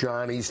comes the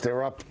Johnnies.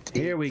 They're up.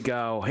 Here we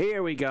go.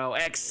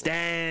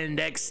 Extend.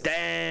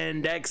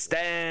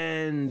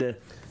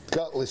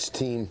 Gutless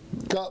team.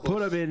 Gutless.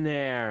 Put them in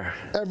there.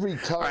 Every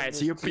time. All right,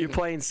 so you're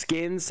playing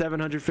Skins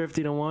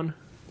 750 to 1?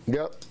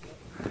 Yep.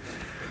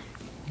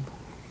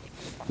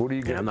 What are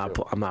you going to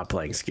do? I'm not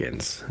playing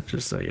Skins,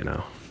 just so you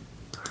know.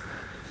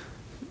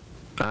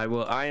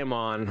 I am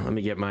on. Let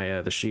me get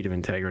my the sheet of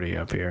integrity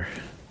up here.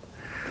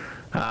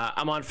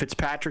 I'm on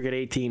Fitzpatrick at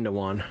 18 to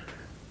 1.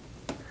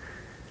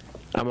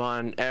 I'm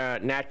on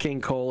Nat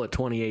King Cole at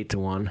 28 to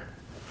 1.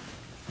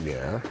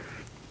 Yeah.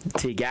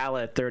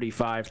 Tigala at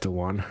 35 to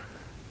 1.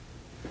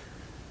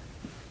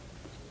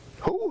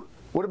 Who?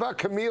 What about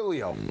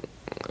Camilio?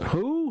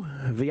 Who?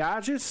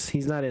 Viages?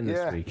 He's not in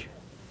this week.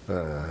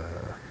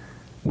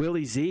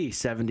 Willie Z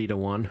 70 to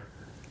 1.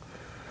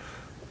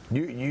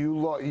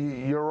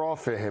 You're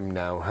off of him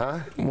now,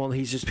 huh? Well,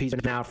 he's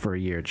been out for a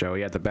year, Joe.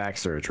 He had the back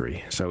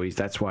surgery, so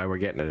that's why we're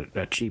getting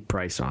a cheap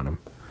price on him.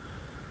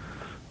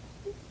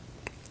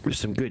 There's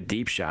some good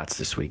deep shots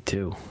this week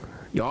too.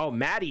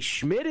 Matty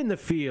Schmidt in the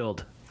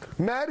field.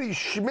 Matty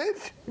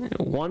Schmidt?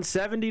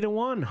 170 to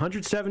 1,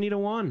 170 to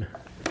 1.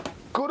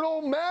 Good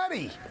old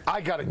Matty.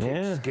 I gotta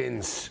get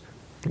Skins.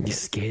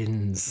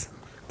 Skins.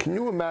 Can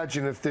you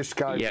imagine if this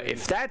guy? Yeah,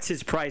 if that's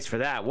his price for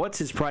that, what's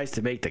his price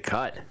to make the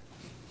cut?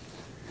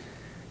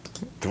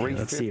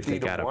 Let's see if they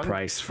got a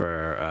price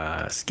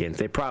for Skins.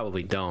 They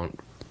probably don't.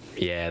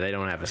 Yeah, they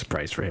don't have a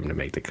price for him to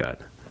make the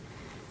cut.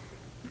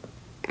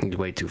 He's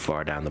way too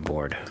far down the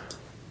board.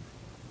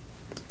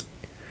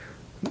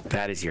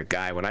 That is your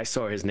guy. When I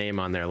saw his name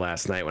on there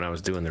last night when I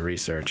was doing the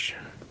research,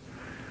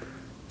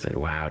 I said,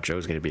 wow,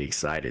 Joe's going to be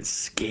excited.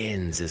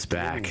 Skins is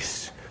back.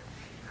 Skins.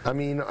 I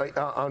mean,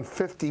 on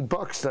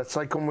 $50, that's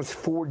like almost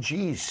 4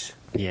 G's.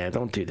 Yeah,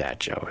 don't do that,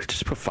 Joe.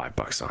 Just put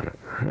 $5 on it.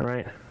 All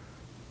right?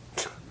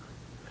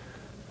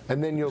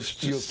 And then you'll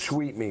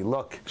tweet me.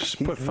 Look, just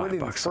he's put $5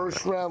 winning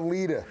first round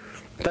leader.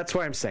 That's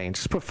why I'm saying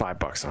just put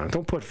 $5 on it.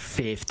 Don't put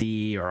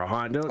 50 or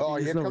 100. Oh,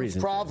 here no comes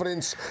reason.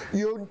 Providence.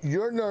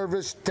 You're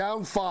nervous.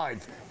 Down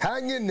 5.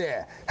 Hang in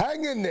there.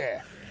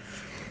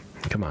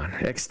 Come on,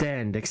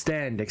 extend.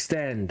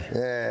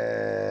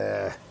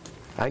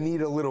 I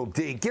need a little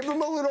D. Give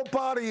him a little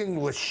body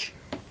English.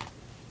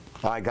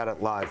 I got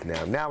it live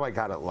now. Now I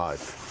got it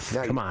live.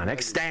 Now Come on,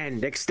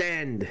 extend.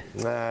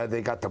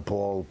 They got the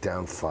ball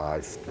down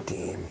 5.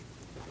 Damn.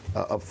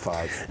 Up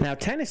 5. Now,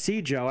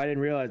 Tennessee, Joe, I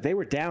didn't realize they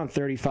were down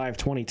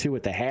 35-22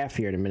 at the half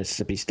here to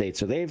Mississippi State.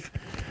 So they've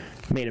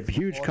made a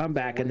huge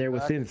comeback, and they're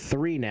within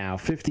 3 now,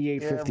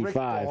 58-55. Rick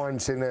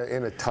Barnes in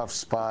a tough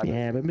spot.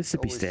 Yeah, but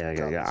Mississippi State,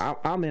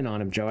 I'm in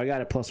on him, Joe. I got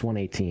it plus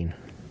 118.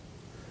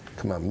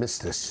 Come on, miss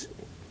this.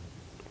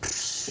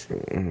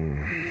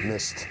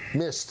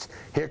 Missed.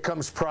 Here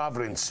comes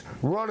Providence.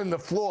 Running the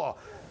floor.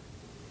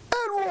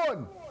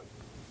 And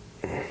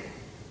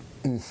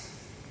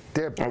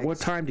 1. What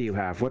time do you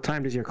have? What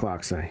time does your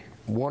clock say?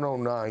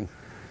 109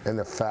 and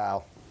the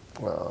foul.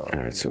 All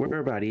right, so we're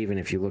about even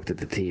if you looked at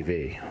the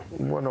TV.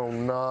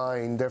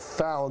 109, they're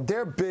foul.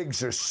 Their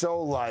bigs are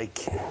so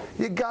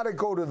you got to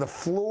go to the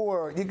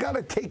floor. You got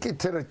to take it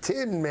to the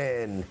tin,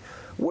 man.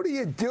 What are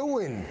you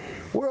doing?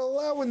 We're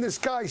allowing this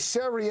guy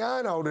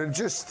Seriano to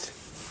just...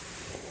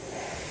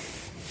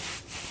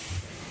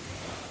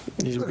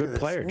 He's a good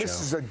player, Joe.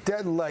 This is a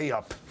dead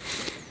layup.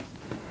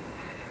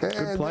 And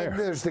then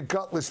there's the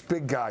gutless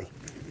big guy.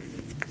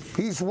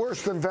 He's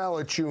worse than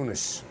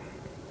Valanciunas.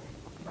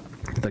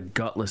 The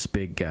gutless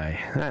big guy.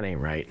 That ain't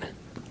right.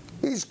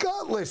 He's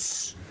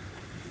gutless.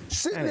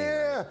 Sitting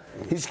there.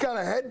 Right. He's got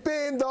a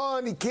headband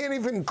on. He can't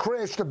even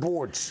crash the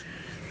boards.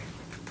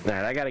 All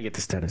right, I got to get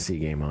this Tennessee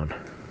game on.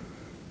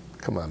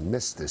 Come on,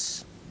 miss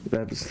this.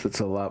 That's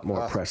a lot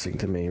more pressing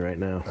to me right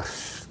now.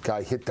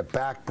 Guy hit the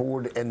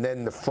backboard and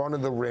then the front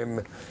of the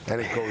rim,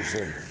 and it goes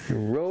in.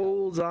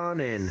 Rolls on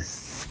in.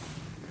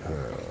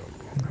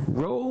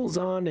 Rolls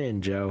on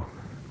in, Joe.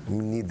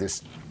 We need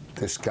this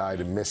guy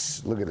to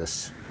miss. Look at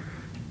this.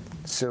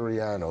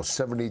 Sirianni,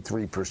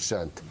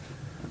 73%.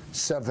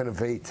 7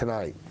 of 8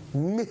 tonight.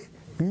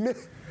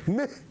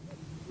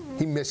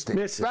 He missed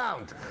it.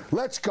 Bound.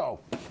 Let's go.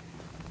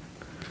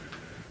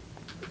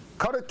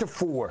 Cut it to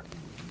 4.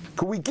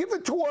 Can we give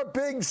it to our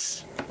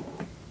bigs?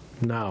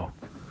 No.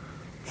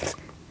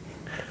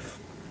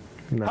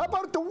 How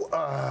about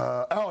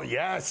oh,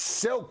 yes,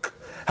 Silk.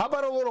 How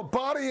about a little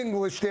body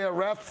English there,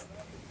 ref?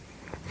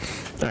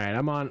 All right,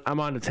 I'm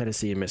on to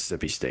Tennessee and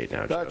Mississippi State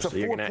now, Joe. That's a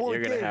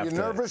 4-point game. You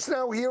nervous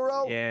now,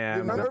 hero? Yeah.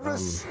 You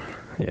nervous?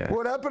 Yeah.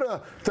 What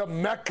happened to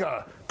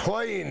Mecca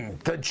playing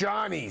the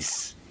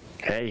Johnnies?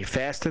 Hey,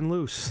 fast and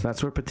loose.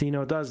 That's what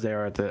Patino does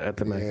there at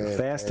the Mecca.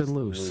 Fast and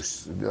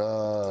loose.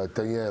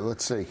 Yeah,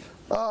 let's see.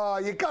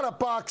 You got to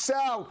box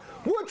out.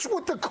 What's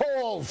with the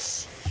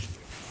calls?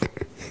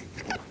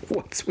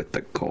 What's with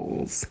the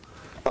calls?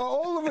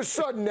 All of a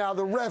sudden now,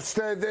 the refs,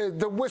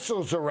 the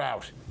whistles are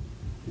out.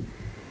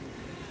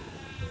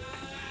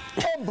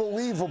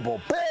 Unbelievable.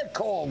 Bad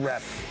call,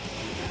 ref.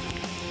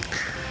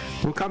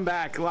 We'll come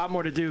back. A lot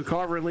more to do.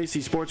 Carver and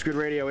Lisi, Sports Grid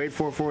Radio,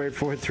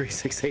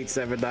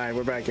 844-843-6879.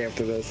 We're back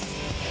after this.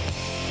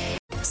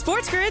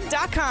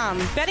 SportsGrid.com.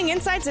 Betting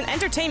insights and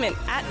entertainment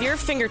at your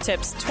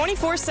fingertips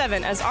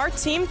 24/7 as our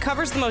team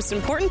covers the most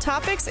important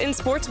topics in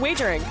sports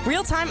wagering.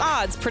 Real-time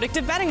odds,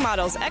 predictive betting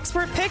models,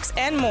 expert picks,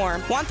 and more.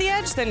 Want the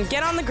edge? Then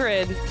get on the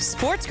grid.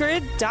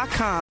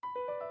 SportsGrid.com.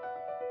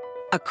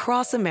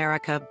 Across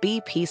America,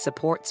 BP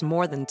supports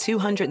more than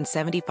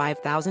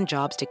 275,000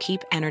 jobs to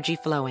keep energy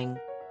flowing.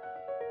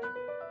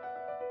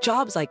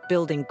 Jobs like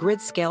building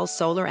grid-scale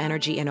solar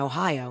energy in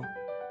Ohio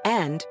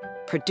and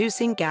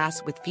producing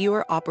gas with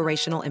fewer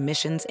operational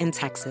emissions in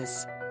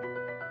Texas.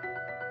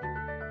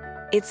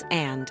 It's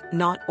and,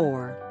 not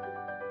or.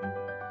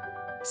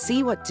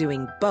 See what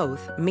doing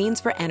both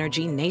means for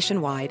energy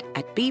nationwide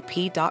at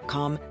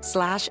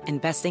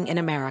bp.com/investing in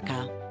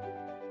America.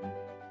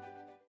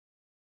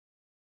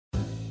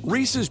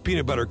 Reese's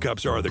peanut butter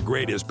cups are the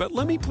greatest, but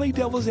let me play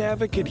devil's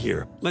advocate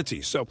here. Let's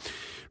see. So,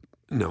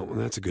 no,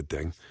 that's a good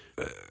thing.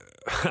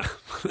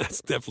 That's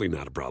definitely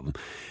not a problem.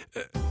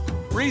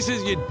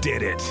 Reese's, you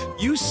did it.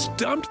 You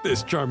stumped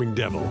this charming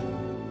devil.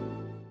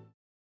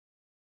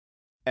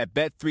 At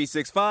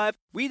Bet365,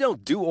 we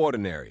don't do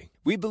ordinary.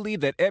 We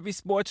believe that every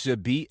sport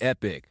should be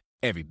epic.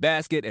 Every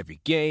basket,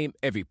 every game,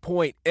 every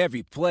point,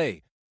 every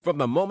play. From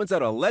the moments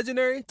that are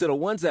legendary to the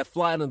ones that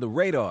fly under the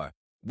radar.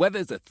 Whether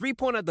it's a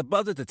three-pointer at the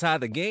buzzer to tie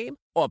the game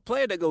or a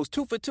player that goes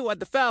 2 for 2 at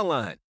the foul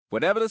line.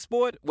 Whatever the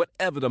sport,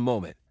 whatever the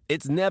moment.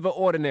 It's never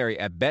ordinary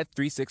at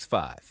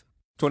Bet365.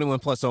 21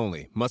 plus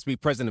only. Must be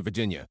present in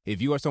Virginia.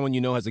 If you or someone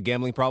you know has a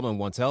gambling problem and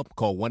wants help,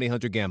 call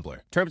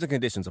 1-800-GAMBLER. Terms and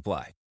conditions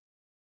apply.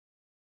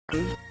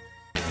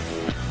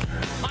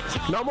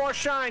 No more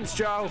shines,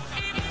 Joe.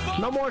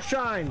 No more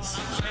shines.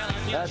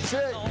 That's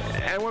it.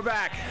 And we're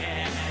back.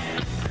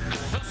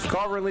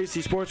 Carver and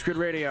Lisi, Sports Grid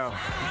Radio.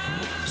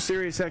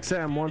 Sirius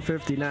XM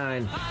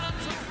 159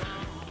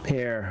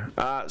 here.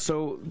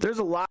 So there's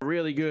a lot of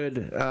really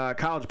good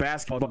college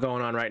basketball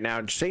going on right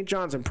now. St.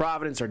 John's and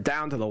Providence are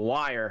down to the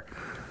wire.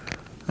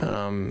 Get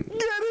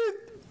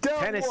it! Down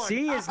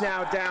Tennessee one. is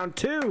now down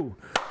 2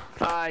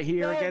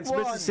 here down against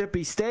 1.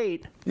 Mississippi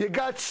State. You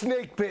got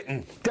snake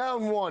bitten.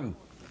 Down 1.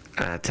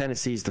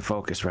 Tennessee's the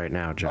focus right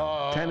now,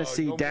 Joe.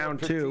 Tennessee no down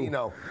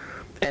 2.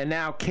 And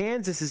now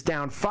Kansas is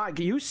down 5.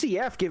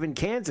 UCF giving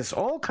Kansas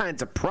all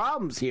kinds of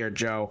problems here,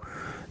 Joe,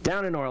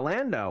 down in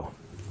Orlando.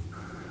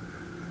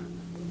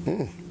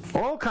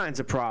 All kinds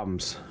of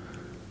problems.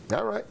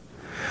 All right.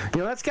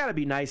 That's got to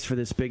be nice for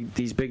these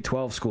Big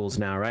 12 schools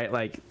now, right?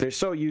 Like, they're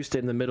so used to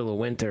in the middle of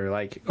winter,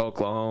 like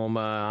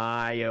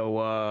Oklahoma,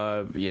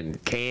 Iowa,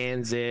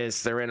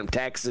 Kansas, they're in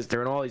Texas,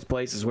 they're in all these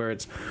places where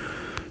it's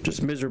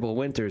just miserable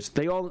winters.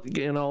 They all,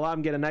 a lot of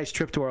them get a nice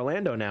trip to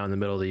Orlando now in the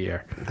middle of the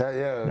year. That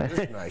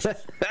is nice.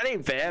 That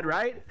ain't bad,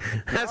 right?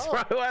 That's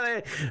probably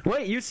why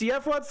Wait,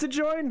 UCF wants to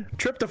join?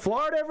 Trip to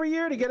Florida every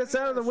year to get us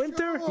out of the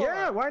winter? Sure.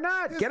 Yeah, why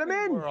not? Get them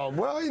in.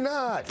 Why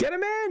not? Get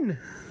them in.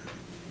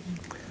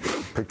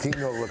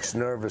 Patino looks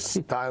nervous,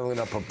 dialing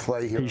up a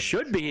play here. He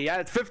should be. He had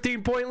a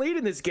 15-point lead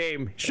in this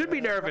game. Should be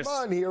nervous.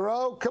 Come on,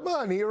 hero. Come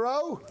on,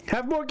 hero.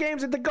 Have more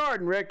games at the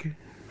Garden, Rick.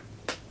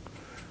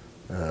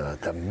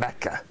 The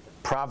Mecca.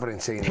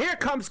 Providence ain't. Here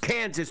comes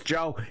Kansas,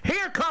 Joe.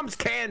 Here comes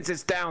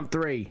Kansas down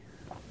 3.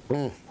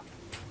 We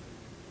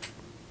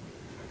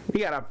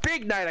got a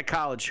big night of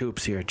college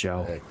hoops here,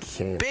 Joe.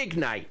 Big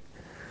night.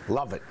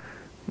 Love it.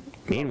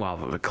 Meanwhile,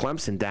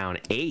 Clemson down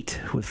 8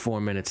 with 4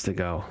 minutes to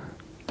go.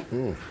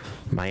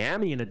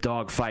 Miami in a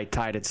dogfight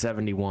tied at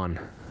 71.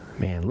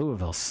 Man,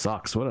 Louisville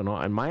sucks.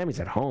 And Miami's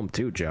at home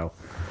too, Joe.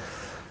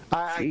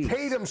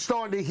 Tatum's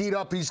starting to heat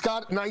up. He's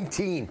got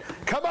 19.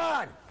 Come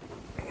on.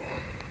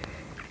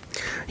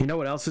 You know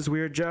what else is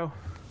weird, Joe?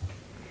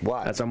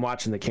 What? As I'm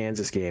watching the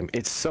Kansas game,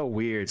 it's so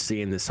weird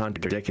seeing this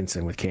Hunter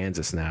Dickinson with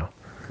Kansas now.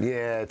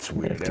 Yeah, it's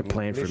weird. After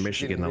playing for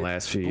Michigan the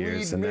last few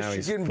years, and now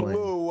he's playing.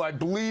 Blue. I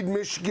bleed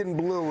Michigan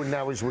blue, and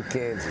now he's with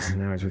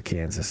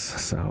Kansas.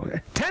 So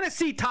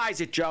Tennessee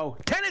ties it, Joe.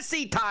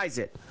 Tennessee ties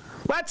it.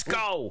 Let's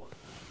go.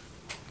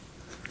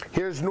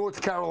 Here's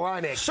North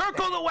Carolina.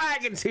 Circle the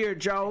wagons here,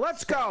 Joe.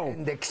 Let's go.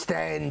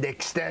 Extend.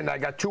 I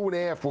got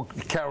 2.5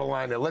 with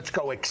Carolina. Let's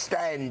go.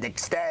 Extend.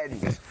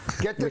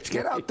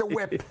 Get out the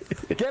whip.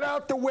 Get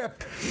out the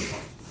whip.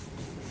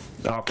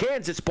 Oh,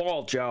 Kansas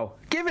ball, Joe.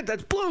 Give it.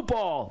 That's blue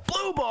ball.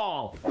 Blue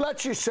ball.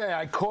 Let's just say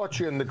I caught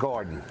you in the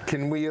Garden.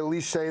 Can we at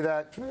least say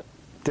that?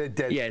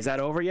 Yeah, is that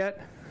over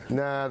yet?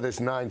 Nah, there's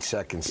 9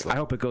 seconds left. I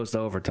hope it goes to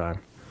overtime.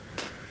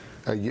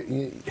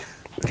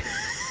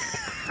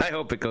 I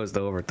hope it goes to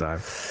overtime.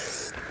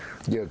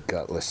 You're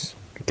gutless.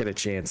 Get a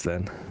chance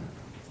then.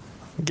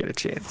 Get a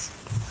chance.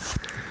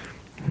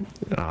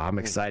 Oh, I'm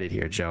excited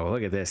here, Joe.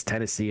 Look at this.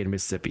 Tennessee and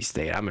Mississippi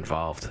State. I'm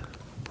involved.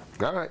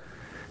 All right.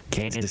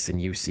 Kansas and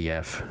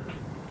UCF.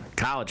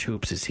 College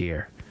hoops is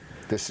here.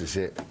 This is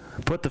it.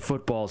 Put the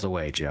footballs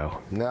away, Joe.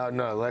 No,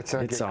 let's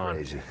not get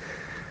crazy.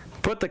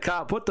 Put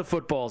the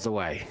footballs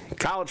away.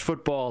 College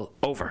football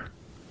over.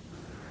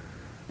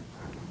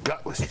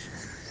 Gutless.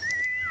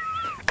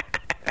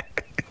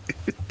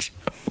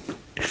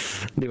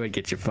 Knew I'd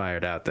get you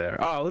fired out there.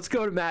 Oh, let's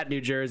go to Matt,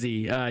 New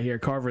Jersey. Here,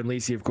 Carver and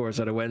Lisi, of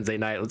course, on a Wednesday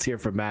night. Let's hear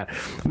from Matt.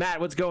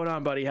 Matt, what's going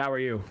on, buddy? How are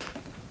you?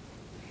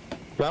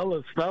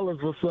 Fellas,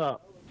 what's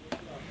up?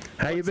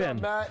 How you been?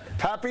 What's up,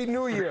 Matt? Happy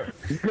New Year.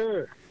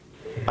 Good.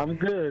 I'm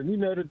good.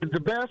 The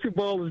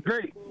basketball is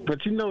great, but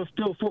it's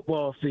still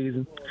football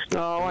season.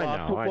 Oh, I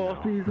know.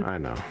 Season. I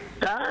know.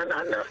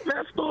 I know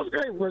basketball is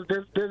great, but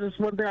there's just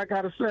one thing I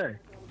gotta say.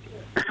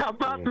 How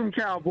about them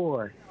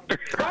Cowboys?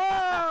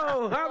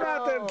 Oh, how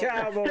about them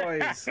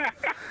Cowboys?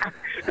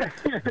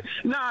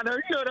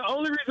 The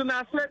only reason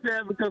I said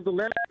that because the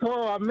last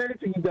call I made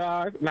to you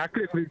guys, and I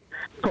couldn't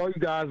call you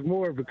guys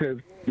more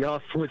because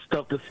y'all switched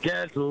up the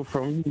schedule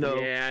from,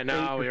 Yeah, I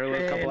know. We were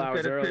a couple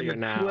hours earlier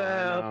now.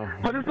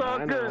 But it's all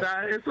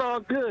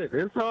good.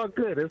 It's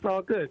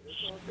all good.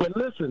 But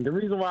listen, the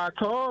reason why I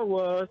called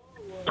was,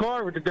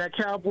 Carver, did that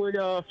Cowboy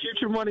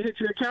future money hit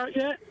your account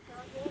yet?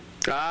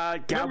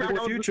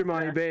 Cowboy future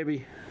money,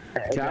 baby.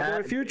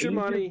 Cowboy future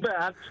money.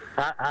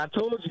 I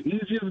told you,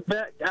 easiest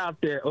bet out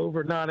there,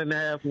 over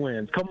 9.5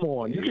 wins. Come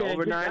on.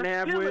 Over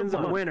 9.5 wins,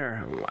 a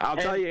winner. I'll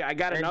tell you, I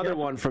got another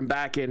one from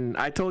back in,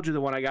 I told you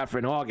the one I got for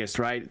in August,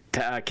 right?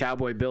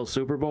 Cowboy Bill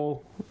Super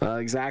Bowl,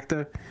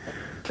 exacta.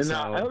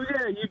 Oh,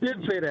 yeah, you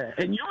did say that.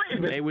 And you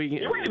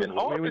even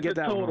altered the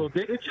total,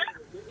 didn't you?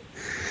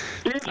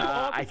 Didn't you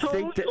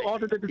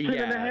alter the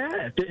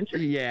 10.5, didn't you?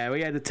 Yeah,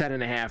 we had the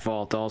 10.5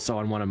 alt also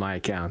on one of my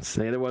accounts.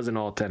 There wasn't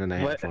all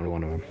 10.5 on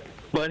one of them.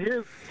 But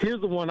here's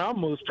the one I'm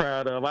most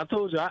proud of. I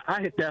told you I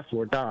hit that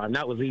for a dime.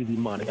 That was easy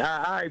money.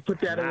 I put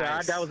that away.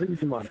 That was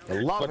easy money.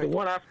 The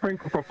one I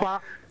sprinkled for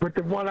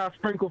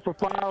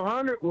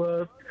 500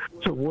 was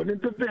to win the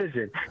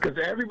division because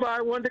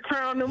everybody wanted to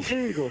crown them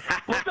Eagles.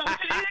 What's up with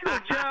the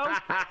Eagles, Joe?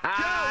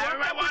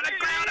 Everybody want to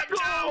crown them,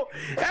 Joe.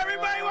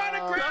 Everybody want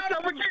to crown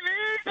them. What's up with the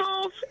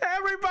Eagles?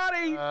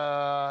 Everybody.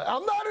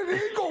 I'm not an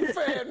Eagle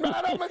fan,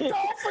 man. I'm a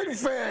Dolphin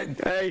fan.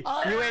 Hey,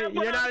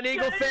 you're not an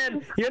Eagle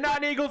fan. You're not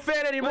an Eagle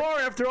fan anymore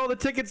after all the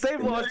tickets they've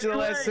lost in the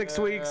last 6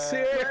 weeks.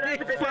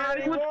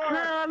 Everybody was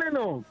crowning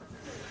them.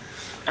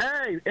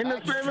 Hey, in the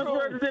famous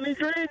words of any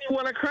dream, you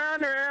want to crown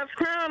their ass,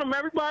 crown them.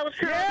 Everybody was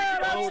crowning them. Yeah,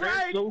 that's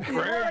right. So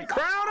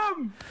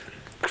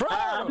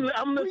Crown them.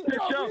 I'm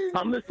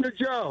listening to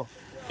Joe.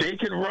 They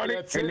can run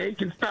it, and they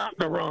can stop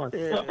the run.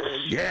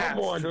 Yeah. Come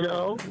on,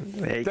 Joe.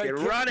 They can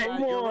run it.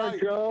 Come on,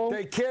 Joe.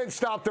 They can't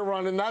stop the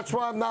run, and that's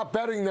why I'm not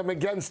betting them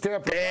against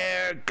Tampa.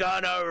 They're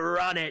gonna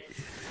run it.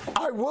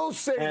 I will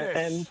say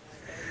this.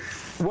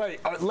 Wait,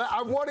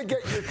 I want to get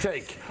your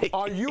take.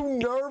 Are you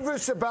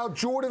nervous about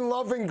Jordan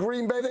Love in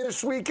Green Bay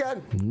this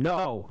weekend?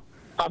 No.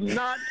 I'm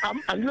not.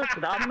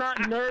 Listen, I'm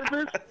not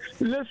nervous.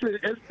 Listen,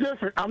 it's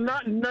different. I'm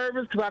not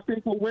nervous because I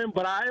think we'll win,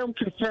 but I am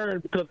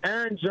concerned because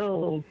Aaron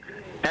Jones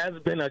has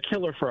been a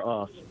killer for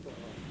us.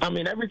 I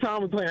mean, every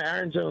time we play,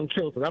 Aaron Jones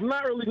kills us. I'm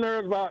not really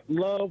nervous about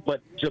Love,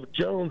 but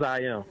Jones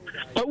I am.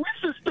 But we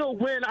should still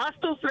win. I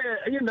still say,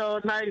 a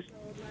nice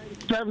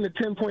 7 to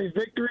 10 point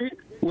victory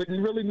with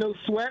really no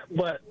sweat,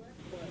 but.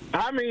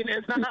 I mean,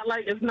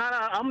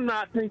 I'm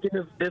not thinking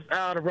it's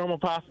out of realm of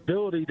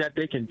possibility that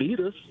they can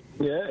beat us.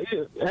 Yeah,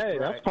 hey,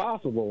 that's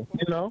possible,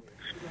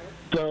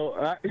 So,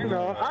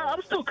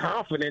 I'm still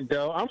confident,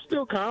 though.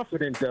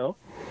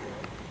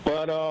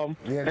 But,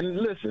 and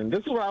listen,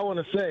 this is what I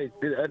want to say.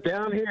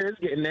 Down here, it's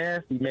getting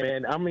nasty,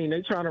 man. I mean,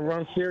 they trying to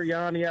run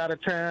Sirianni out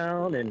of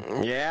town, and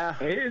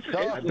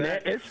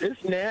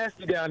it's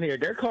nasty down here.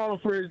 They're calling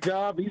for his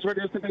job. These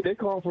radio stations, they're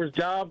calling for his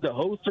job. The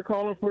hosts are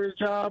calling for his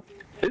job.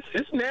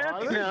 It's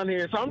nasty down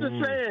here. So I'm just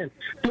saying,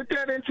 put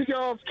that into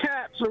y'all's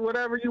caps or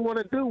whatever you want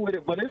to do with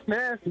it. But it's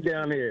nasty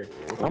down here.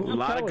 A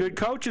lot of good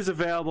coaches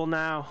available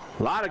now.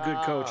 A lot of good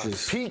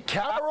coaches. Pete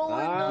Carroll,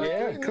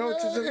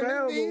 coaches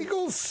available. The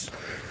Eagles.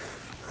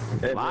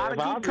 A lot of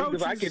good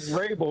coaches. I get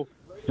Vrabel.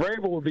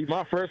 Vrabel would be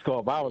my first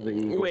call if I was the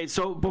Eagles. Wait,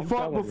 so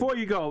before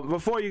you go,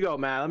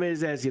 Matt, let me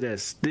just ask you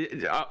this.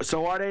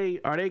 So are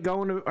they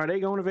going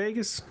to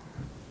Vegas?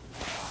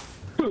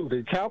 Who,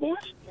 the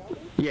Cowboys?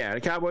 Yeah,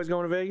 the Cowboys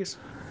going to Vegas?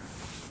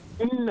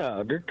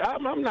 No,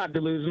 I'm not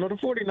delusional. The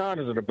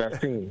 49ers are the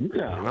best team.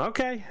 No.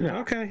 Okay.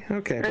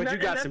 But you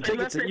got some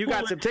tickets. You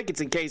got some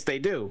tickets in case they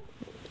do.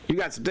 You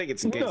got some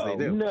tickets in case they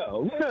do.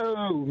 No.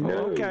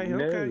 Okay.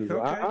 Listen,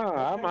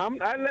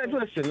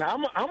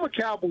 I'm a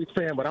Cowboys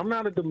fan, but I'm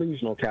not a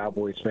delusional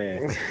Cowboys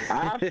fan.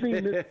 I've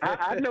seen this.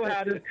 I know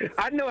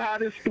how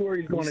this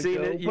story's going to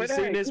go. You've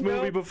seen this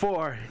movie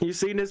before. You've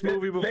seen this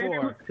movie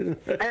before.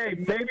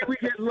 Maybe we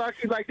get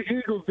lucky like the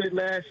Eagles did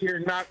last year,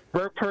 knock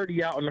Burt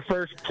Purdy out in the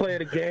first play of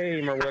the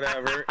game or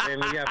whatever,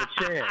 and we have a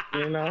chance.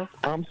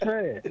 I'm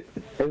saying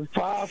it's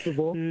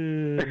possible. All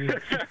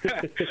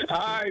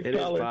right, it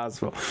is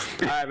possible.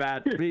 All right,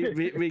 Matt.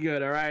 Be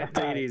good, all right?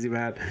 Take it easy,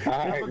 Matt.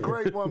 Have a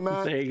great one,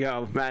 Matt. There you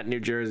go. Matt,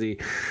 New Jersey.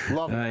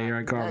 Love Matt. You're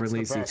on Carver and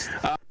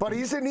Lisi. But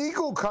he's in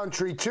Eagle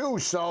country, too,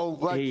 so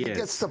he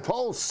gets the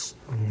pulse.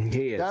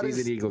 He is.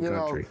 He's in Eagle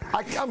country.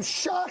 I'm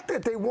shocked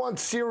that they want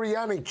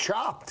Sirianni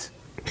chopped.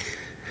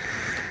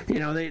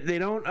 They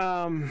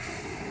don't...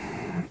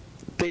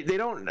 They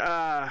don't,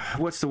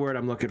 what's the word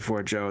I'm looking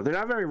for, Joe? They're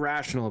not very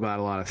rational about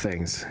a lot of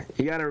things.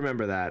 You got to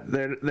remember that.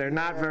 They're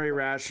not very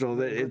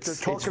rational.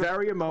 It's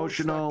very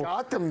emotional. I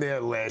got them there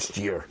last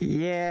year.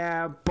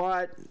 Yeah,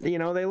 but, they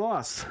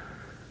lost.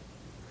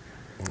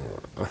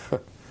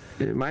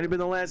 It might have been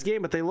the last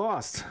game, but they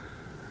lost.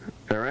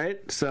 All right?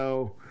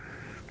 So,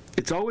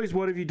 it's always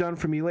what have you done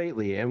for me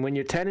lately? And when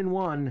you're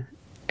 10-1,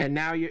 and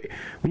now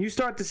when you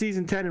start the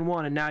season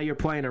 10-1, and now you're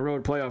playing a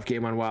road playoff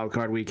game on Wild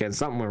Card Weekend,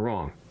 something went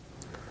wrong.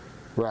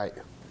 Right.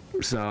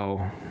 So,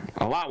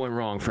 a lot went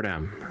wrong for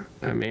them.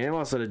 I mean,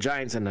 also the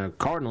Giants and the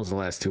Cardinals the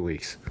last 2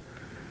 weeks.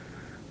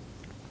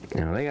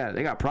 They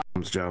got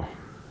problems, Joe.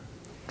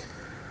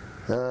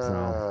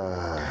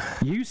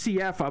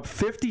 UCF up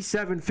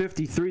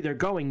 57-53. They're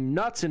going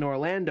nuts in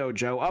Orlando,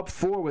 Joe. Up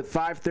 4 with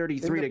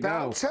 5:33 to go.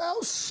 Bounce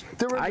house?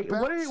 They're in the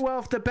bounce? Well,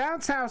 if the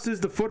bounce house is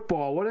the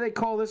football, what do they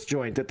call this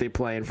joint that they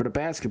play in for the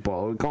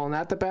basketball? Are we calling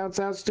that the bounce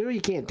house too?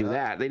 You can't do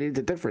that. They need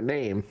a different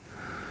name.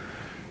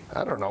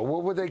 I don't know.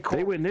 What would they call it?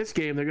 They win this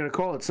game, they're going to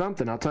call it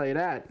something. I'll tell you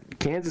that.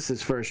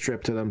 Kansas's first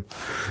trip to them.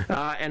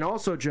 And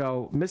also,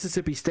 Joe,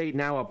 Mississippi State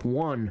now up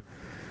 1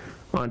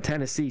 on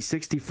Tennessee,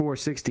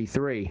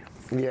 64-63.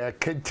 Yeah,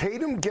 could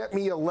Tatum get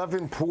me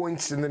 11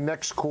 points in the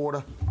next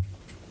quarter?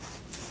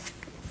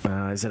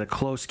 Is it a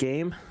close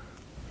game?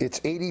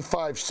 It's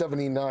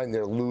 85-79.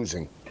 They're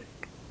losing.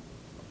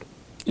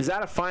 Is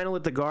that a final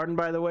at the Garden,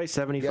 by the way,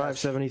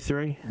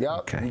 75-73? Yep,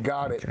 okay. You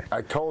got it.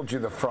 I told you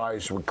the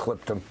Fries would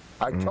clip them.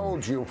 I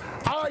told you.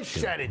 I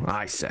said it.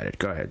 I said it.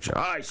 Go ahead, Joe.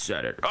 I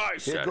said it.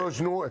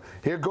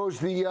 Here goes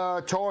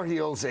the Tar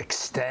Heels.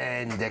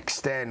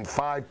 Extend.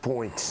 5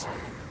 points.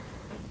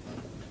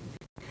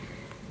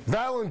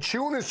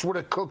 Valanciunas would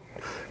have cooked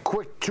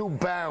quick 2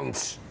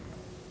 bounds.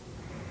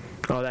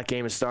 Oh, that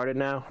game has started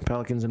now.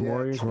 Pelicans and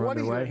Warriors were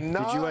underway.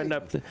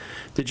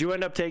 Did you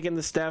end up taking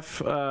the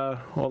Steph,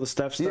 all the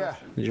Steph stuff? Yeah.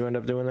 Did you end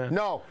up doing that?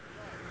 No.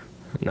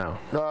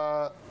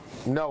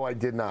 No, I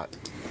did not.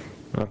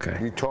 Okay.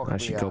 You talked I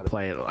should go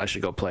play it. I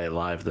should go play it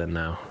live then.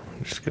 Now,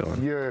 just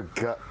going. You're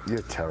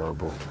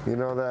terrible. You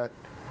know that?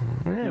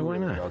 Yeah, why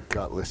not? You're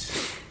gutless.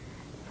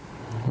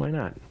 Why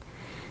not?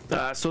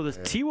 So the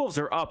T-Wolves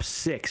are up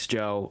 6,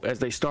 Joe, as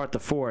they start the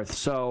 4th.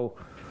 So,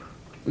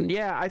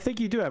 yeah, I think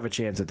you do have a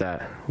chance at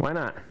that. Why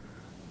not?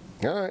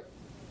 All right.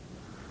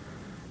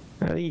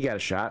 I think you got a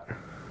shot.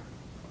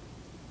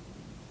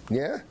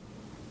 Yeah?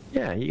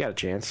 Yeah, you got a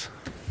chance.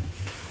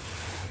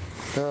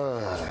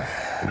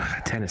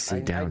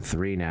 Tennessee down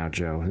 3 now,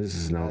 Joe. This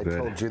is no good.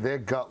 I told you, they're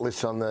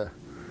gutless on the...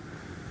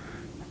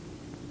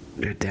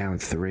 They're down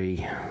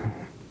 3.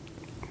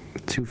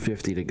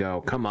 2:50 to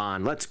go. Come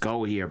on, let's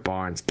go here,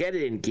 Barnes. Get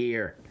it in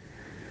gear.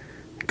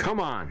 Come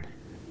on.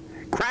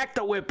 Crack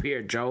the whip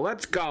here, Joe.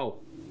 Let's go.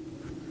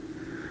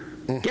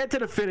 Get to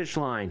the finish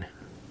line.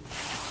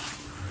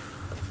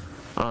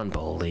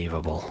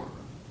 Unbelievable.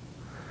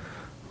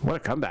 What a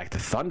comeback. The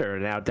Thunder are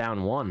now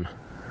down 1.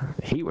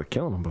 The Heat were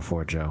killing them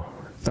before, Joe.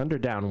 Thunder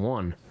down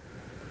 1.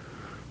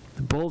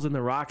 The Bulls and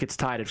the Rockets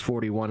tied at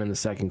 41 in the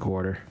second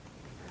quarter.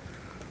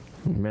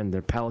 Man,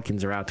 the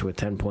Pelicans are out to a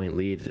 10-point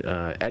lead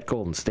at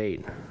Golden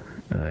State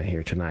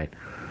here tonight.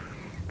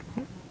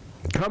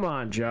 Come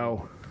on,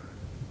 Joe.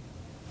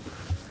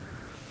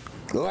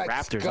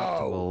 Let's Raptors go. up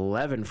to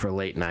 11 for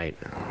late night.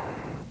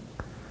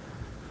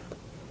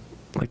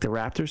 Like the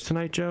Raptors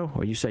tonight, Joe?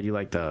 Well, you said you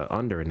like the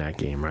under in that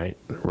game, right?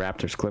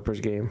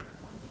 Raptors-Clippers game?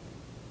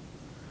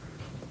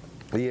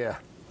 Yeah.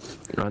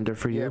 Under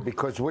for you? Yeah,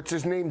 because what's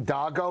his name?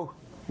 Dago?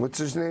 What's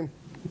his name?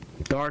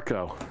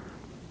 Darko.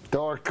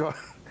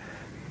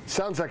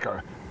 Sounds like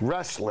a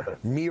wrestler.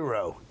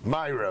 Myro.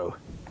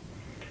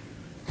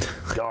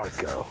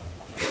 Darko.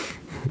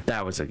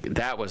 That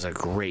was a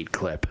great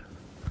clip.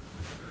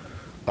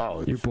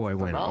 Oh, your boy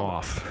went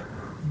off.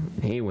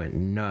 He went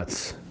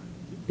nuts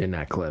in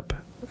that clip.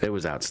 It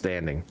was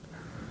outstanding.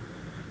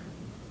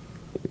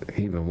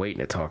 He's been waiting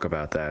to talk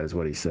about that, is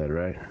what he said,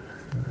 right?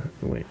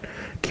 Wait.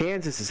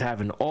 Kansas is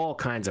having all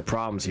kinds of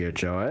problems here,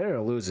 Joe. They're going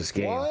to lose this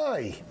game.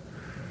 Why?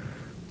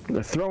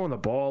 They're throwing the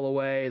ball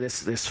away.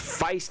 This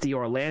feisty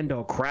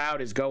Orlando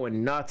crowd is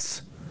going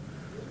nuts.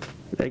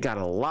 They got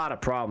a lot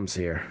of problems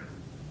here.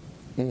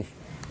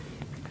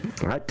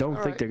 I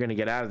don't think they're going to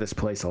get out of this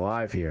place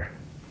alive here.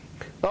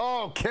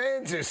 Oh,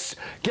 Kansas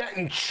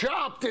getting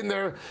chopped in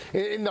the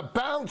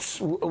bounce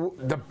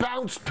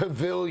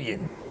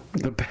pavilion.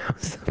 The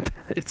bounce.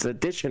 It's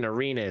Edition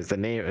Arena is the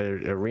name.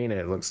 Arena,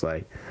 it looks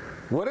like.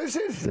 What is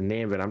it? The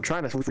name of it. I'm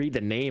trying to read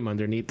the name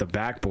underneath the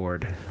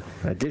backboard.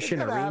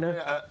 Edition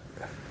Arena.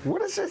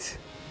 What is it?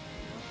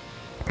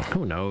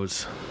 Who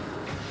knows?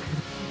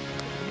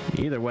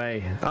 Either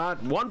way,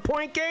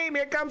 1-point game.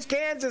 Here comes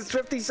Kansas,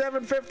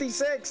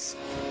 57-56.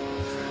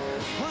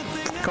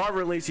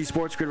 Carver and Lisi,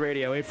 Sports Grid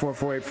Radio,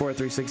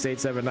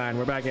 844-843-6879.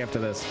 We're back after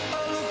this.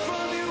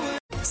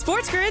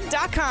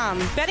 SportsGrid.com.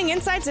 Betting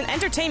insights and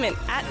entertainment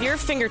at your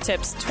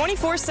fingertips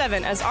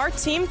 24/7 as our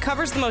team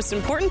covers the most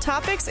important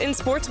topics in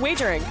sports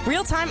wagering.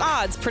 Real-time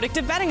odds,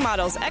 predictive betting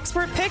models,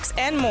 expert picks,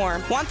 and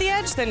more. Want the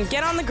edge? Then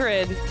get on the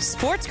grid.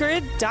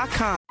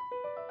 SportsGrid.com.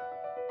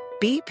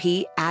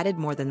 BP added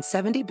more than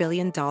 $70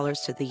 billion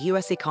to the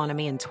U.S.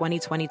 economy in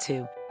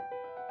 2022.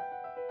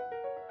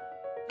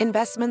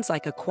 Investments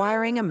like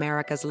acquiring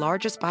America's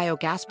largest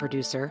biogas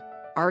producer,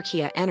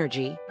 Archaea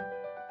Energy,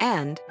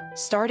 and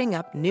starting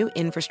up new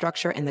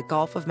infrastructure in the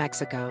Gulf of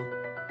Mexico.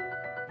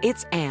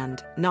 It's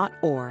and, not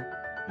or.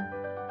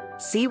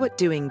 See what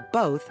doing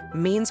both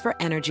means for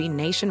energy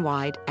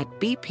nationwide at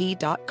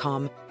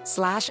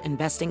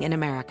bp.com/investing in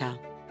America.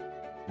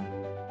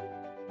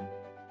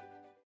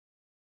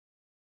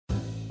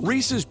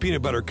 Reese's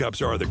peanut butter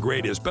cups are the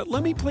greatest, but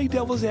let me play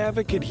devil's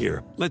advocate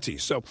here. Let's see.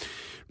 So,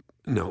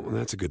 no,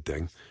 that's a good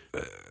thing.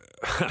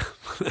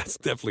 That's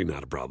definitely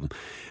not a problem.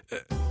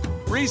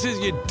 Reese's,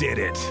 you did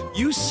it.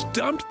 You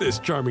stumped this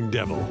charming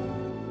devil.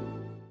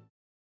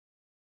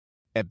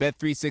 At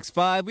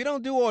Bet365, we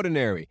don't do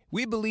ordinary.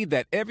 We believe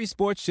that every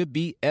sport should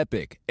be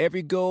epic.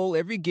 Every goal,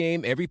 every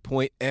game, every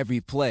point,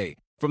 every play.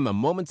 From the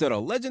moments that are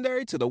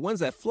legendary to the ones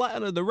that fly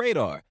under the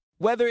radar.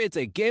 Whether it's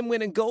a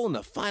game-winning goal in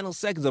the final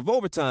seconds of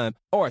overtime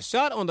or a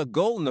shot on the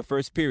goal in the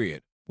first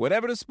period.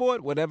 Whatever the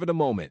sport, whatever the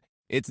moment.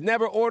 It's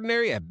never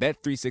ordinary at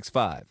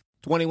Bet365.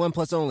 21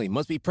 plus only.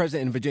 Must be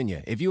present in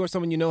Virginia. If you or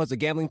someone you know has a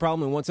gambling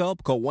problem and wants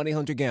help, call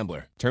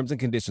 1-800-GAMBLER. Terms and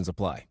conditions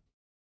apply.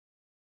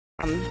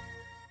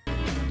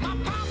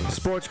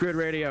 Sports Grid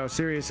Radio,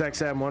 Sirius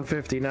XM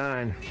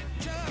 159.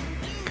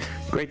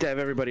 Great to have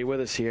everybody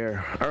with us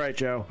here. All right,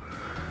 Joe.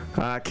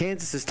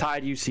 Kansas has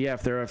tied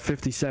UCF. They're at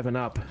 57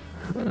 up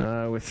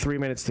with 3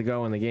 minutes to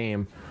go in the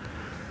game.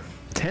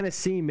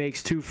 Tennessee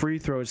makes 2 free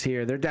throws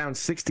here. They're down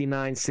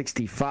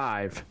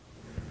 69-65.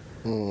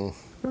 Man,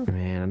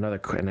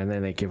 and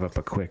then they give up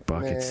a quick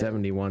bucket,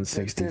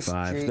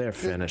 71-65. They're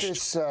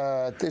finished.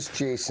 This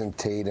Jason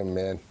Tatum,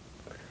 man.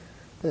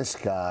 This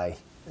guy.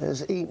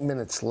 There's 8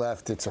 minutes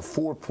left. It's a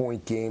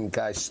 4-point game.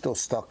 Guy's still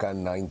stuck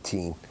on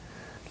 19.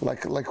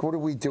 Like, what are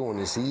we doing?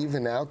 Is he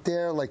even out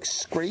there? Like,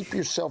 scrape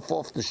yourself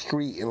off the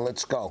street and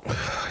let's go.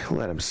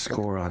 Let him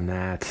score on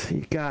that.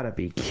 You gotta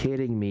be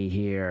kidding me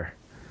here.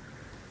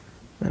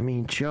 I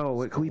mean, Joe,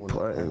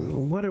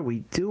 what are we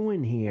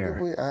doing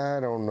here? I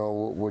don't know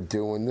what we're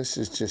doing. This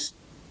is just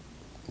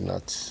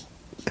nuts.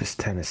 This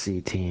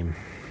Tennessee team.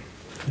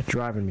 They're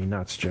driving me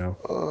nuts, Joe.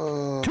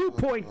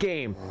 2-point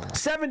game.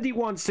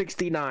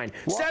 71-69.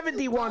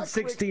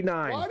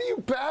 71-69. Why do you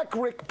back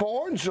Rick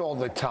Barnes all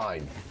the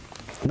time?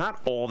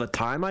 Not all the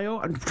time.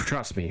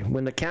 Trust me,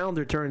 when the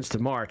calendar turns to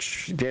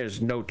March,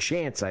 there's no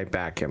chance I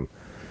back him.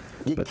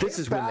 But this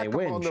is when they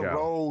win, on the Joe.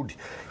 Road.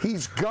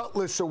 He's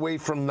gutless away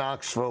from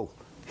Knoxville.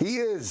 He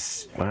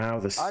is. Wow,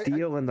 the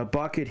steal in the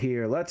bucket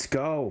here. Let's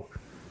go.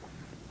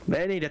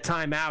 They need a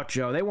timeout,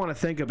 Joe. They want to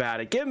think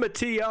about it. Give him a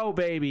TO,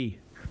 baby.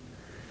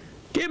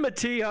 Give him a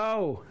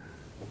TO.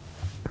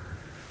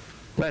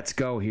 Let's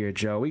go here,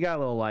 Joe. We got a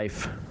little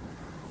life.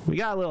 We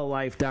got a little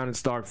life down in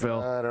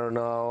Starkville. I don't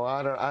know.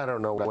 I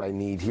don't know what I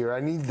need here. I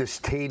need this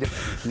Tatum.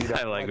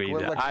 I like what you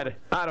did.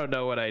 I don't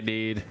know what I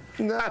need.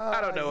 No,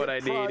 I don't know what I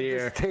need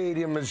here. This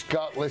Tatum is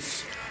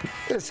gutless.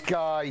 This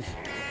guy.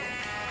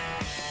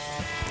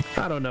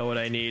 I don't know what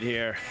I need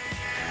here.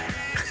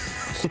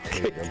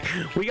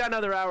 We got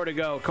another hour to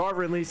go.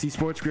 Carver and Lisi,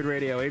 Sports Grid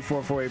Radio,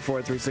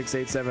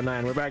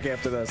 844-843-6879. We're back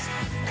after this.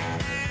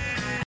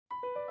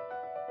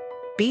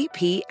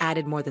 BP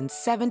added more than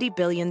 $70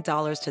 billion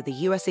to the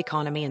U.S.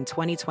 economy in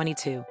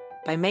 2022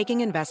 by making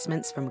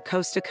investments from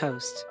coast to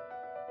coast.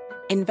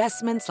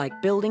 Investments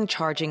like building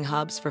charging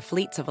hubs for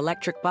fleets of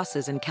electric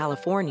buses in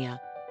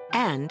California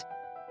and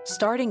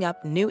starting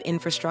up new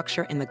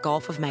infrastructure in the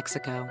Gulf of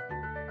Mexico.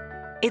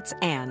 It's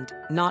and,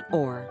 not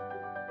or.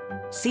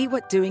 See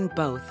what doing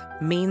both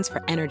means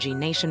for energy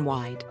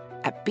nationwide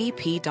at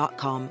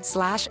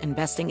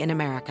bp.com/investing in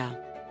America.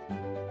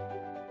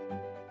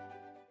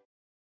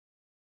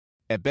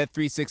 At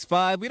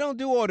Bet365, we don't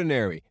do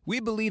ordinary. We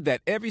believe that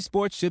every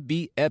sport should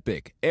be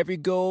epic. Every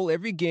goal,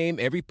 every game,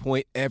 every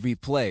point, every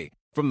play.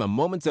 From the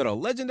moments that are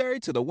legendary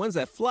to the ones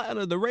that fly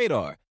under the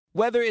radar.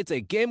 Whether it's a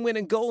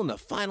game-winning goal in the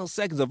final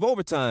seconds of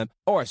overtime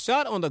or a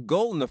shot on the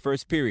goal in the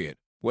first period.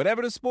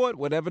 Whatever the sport,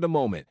 whatever the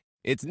moment.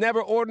 It's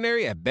never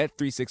ordinary at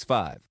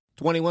Bet365.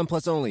 21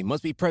 plus only.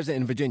 Must be present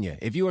in Virginia.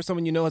 If you or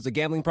someone you know has a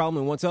gambling problem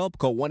and wants help,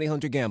 call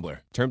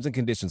 1-800-GAMBLER. Terms and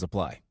conditions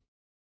apply.